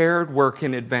prepared work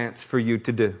in advance for you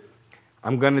to do.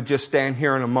 I'm going to just stand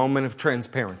here in a moment of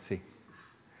transparency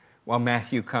while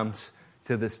Matthew comes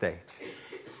to the stage.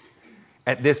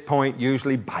 At this point,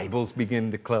 usually Bibles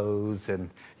begin to close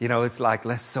and, it's like,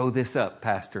 let's sew this up,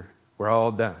 Pastor. We're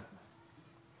all done.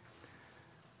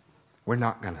 We're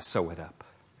not going to sew it up.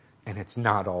 And it's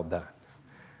not all done.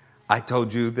 I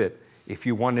told you that if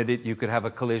you wanted it, you could have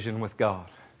a collision with God.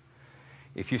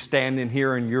 If you stand in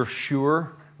here and you're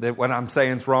sure that what I'm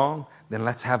saying is wrong, then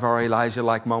let's have our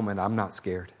Elijah-like moment. I'm not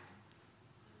scared.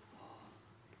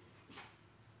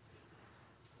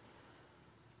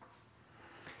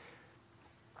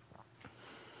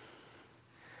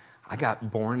 I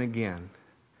got born again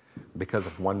because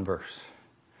of one verse.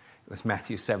 It was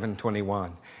Matthew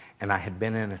 7:21. And I had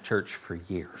been in a church for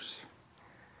years.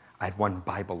 I had won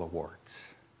Bible awards.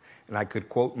 And I could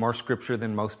quote more scripture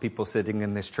than most people sitting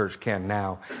in this church can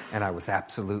now. And I was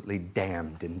absolutely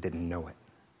damned and didn't know it.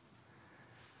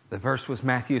 The verse was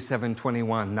Matthew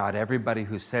 7:21. Not everybody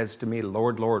who says to me,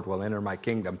 Lord, Lord, will enter my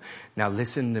kingdom. Now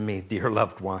listen to me, dear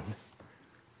loved one.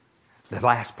 The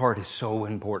last part is so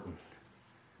important.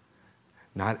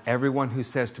 Not everyone who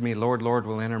says to me, Lord, Lord,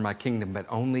 will enter my kingdom, but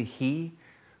only he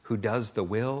who does the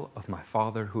will of my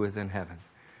Father who is in heaven.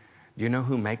 Do you know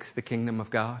who makes the kingdom of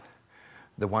God?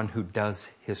 The one who does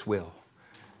His will.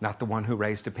 Not the one who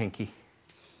raised a pinky.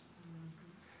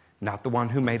 Not the one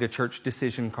who made a church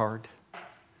decision card.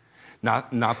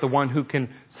 Not the one who can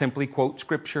simply quote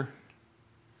scripture.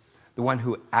 The one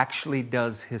who actually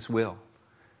does His will.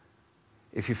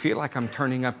 If you feel like I'm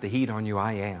turning up the heat on you,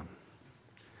 I am.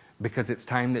 Because it's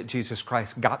time that Jesus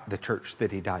Christ got the church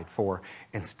that He died for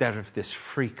instead of this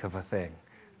freak of a thing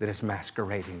that is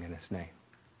masquerading in His name.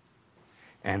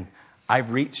 And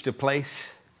I've reached a place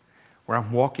where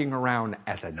I'm walking around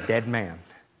as a dead man.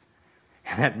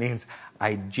 And that means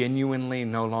I genuinely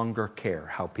no longer care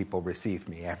how people receive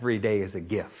me. Every day is a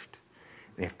gift.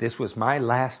 And if this was my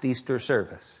last Easter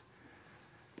service,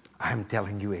 I'm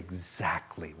telling you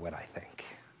exactly what I think.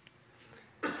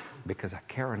 Because I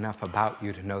care enough about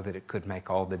you to know that it could make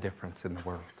all the difference in the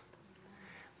world.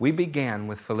 We began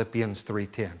with Philippians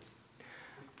 3:10.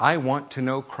 I want to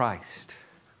know Christ.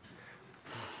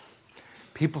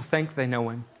 People think they know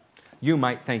Him. You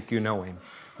might think you know Him.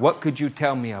 What could you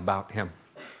tell me about Him?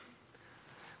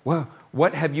 Well,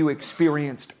 what have you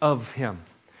experienced of Him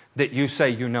that you say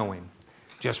you know Him?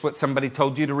 Just what somebody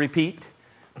told you to repeat?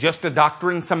 Just a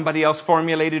doctrine somebody else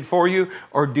formulated for you?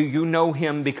 Or do you know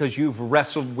Him because you've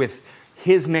wrestled with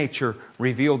His nature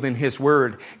revealed in His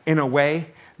Word in a way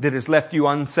that has left you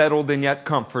unsettled and yet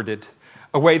comforted?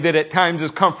 A way that at times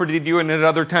has comforted you and at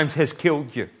other times has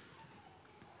killed you?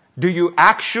 Do you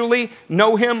actually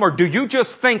know Him, or do you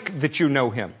just think that you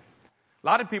know Him? A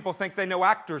lot of people think they know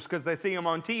actors because they see them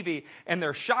on TV, and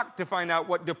they're shocked to find out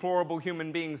what deplorable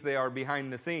human beings they are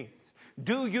behind the scenes.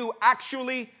 Do you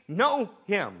actually know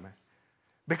Him?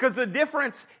 Because the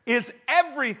difference is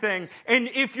everything. And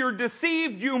if you're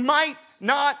deceived, you might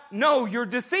not know you're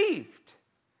deceived.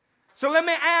 So let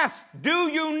me ask, do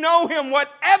you know Him?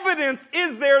 What evidence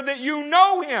is there that you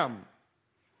know Him?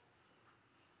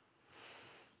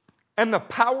 And the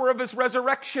power of His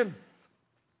resurrection.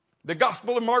 The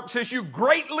Gospel of Mark says you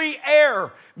greatly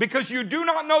err because you do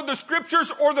not know the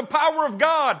Scriptures or the power of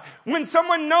God. When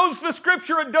someone knows the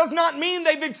Scripture, it does not mean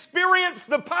they've experienced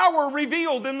the power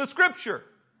revealed in the Scripture.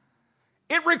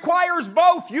 It requires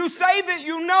both. You say that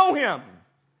you know Him.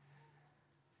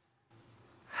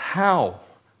 How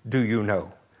do you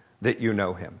know that you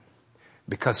know Him?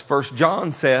 Because 1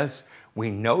 John says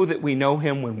we know that we know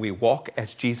Him when we walk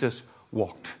as Jesus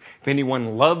walked. If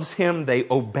anyone loves Him, they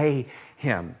obey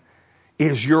Him.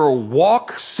 Is your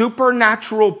walk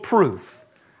supernatural proof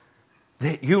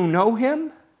that you know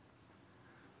Him?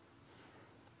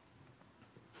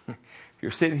 If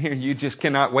you're sitting here and you just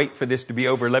cannot wait for this to be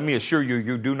over, let me assure you,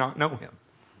 you do not know Him.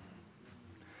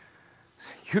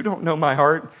 You don't know my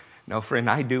heart. No, friend,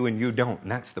 I do and you don't,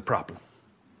 and that's the problem.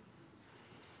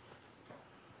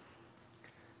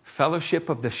 Fellowship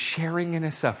of the sharing in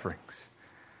His sufferings.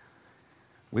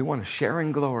 We want to share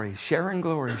in glory, share in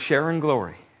glory, share in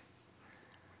glory.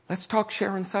 Let's talk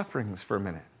share in sufferings for a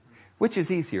minute. Which is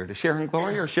easier, to share in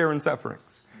glory or share in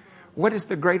sufferings? What is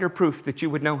the greater proof that you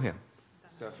would know Him?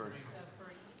 Suffering.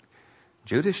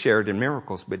 Judas shared in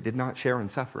miracles but did not share in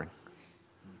suffering.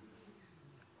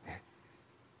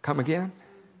 Come again?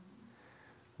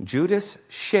 Judas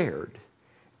shared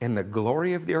in the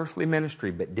glory of the earthly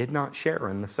ministry but did not share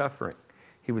in the suffering.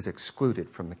 He was excluded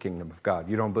from the kingdom of God.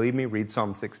 You don't believe me? Read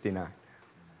Psalm 69.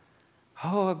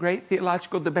 Oh, a great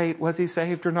theological debate. Was he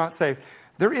saved or not saved?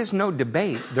 There is no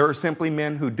debate. There are simply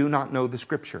men who do not know the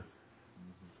Scripture.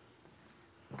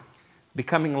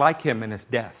 Becoming like Him in His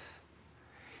death.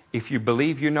 If you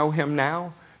believe you know Him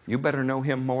now, you better know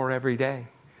Him more every day.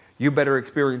 You better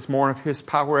experience more of His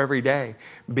power every day,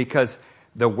 because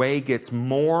the way gets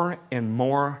more and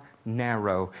more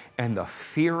narrow, and the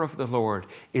fear of the Lord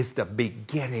is the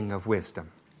beginning of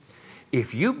wisdom.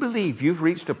 If you believe you've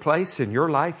reached a place in your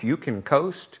life you can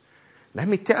coast, let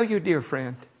me tell you, dear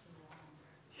friend,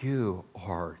 you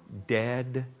are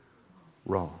dead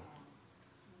wrong.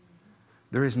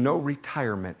 There is no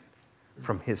retirement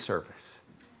from His service.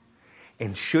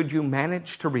 And should you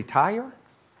manage to retire,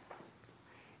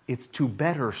 it's to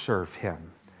better serve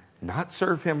Him, not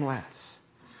serve Him less.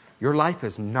 Your life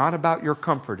is not about your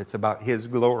comfort, it's about His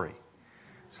glory.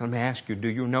 So let me ask you, do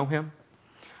you know Him?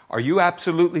 Are you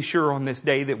absolutely sure on this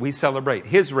day that we celebrate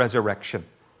His resurrection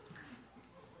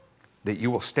that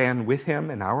you will stand with Him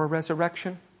in our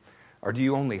resurrection? Or do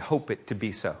you only hope it to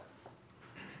be so?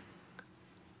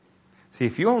 See,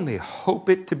 if you only hope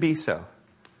it to be so,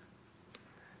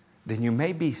 then you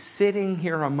may be sitting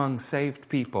here among saved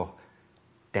people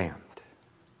damned.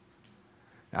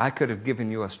 Now, I could have given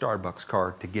you a Starbucks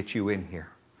card to get you in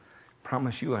here.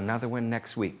 Promise you another one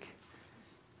next week.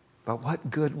 But what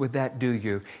good would that do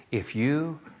you if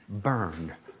you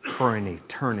burn for an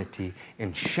eternity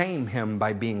and shame Him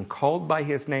by being called by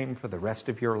His name for the rest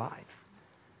of your life?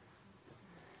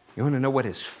 You want to know what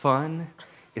is fun?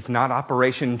 It's not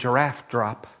Operation Giraffe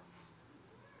Drop.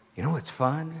 You know what's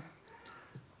fun?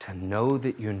 To know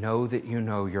that you know that you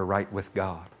know you're right with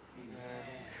God. Amen.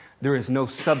 There is no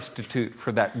substitute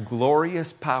for that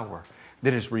glorious power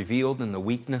that is revealed in the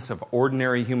weakness of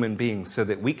ordinary human beings, so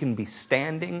that we can be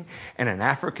standing in an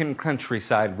African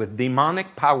countryside with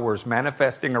demonic powers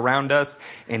manifesting around us,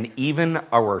 and even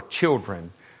our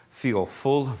children feel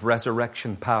full of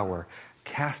resurrection power,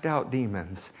 cast out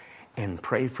demons, and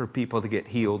pray for people to get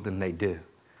healed, and they do.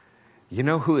 You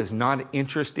know who is not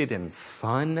interested in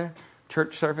fun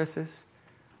church services?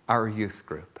 Our youth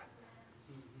group.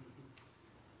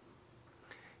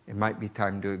 It might be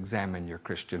time to examine your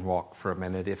Christian walk for a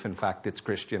minute, if in fact it's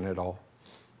Christian at all.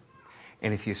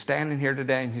 And if you stand in here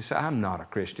today and you say, I'm not a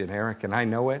Christian, Eric, and I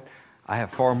know it, I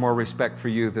have far more respect for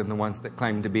you than the ones that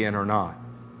claim to be and are not.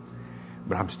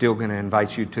 But I'm still going to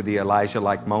invite you to the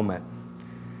Elijah-like moment.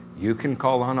 You can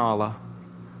call on Allah,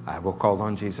 I will call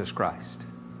on Jesus Christ.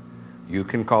 You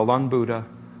can call on Buddha.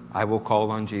 I will call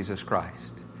on Jesus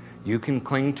Christ. You can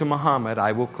cling to Muhammad.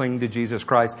 I will cling to Jesus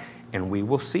Christ. And we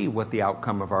will see what the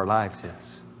outcome of our lives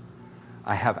is.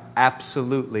 I have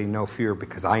absolutely no fear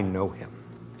because I know Him.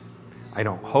 I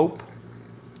don't hope.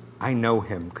 I know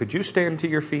Him. Could you stand to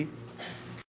your feet?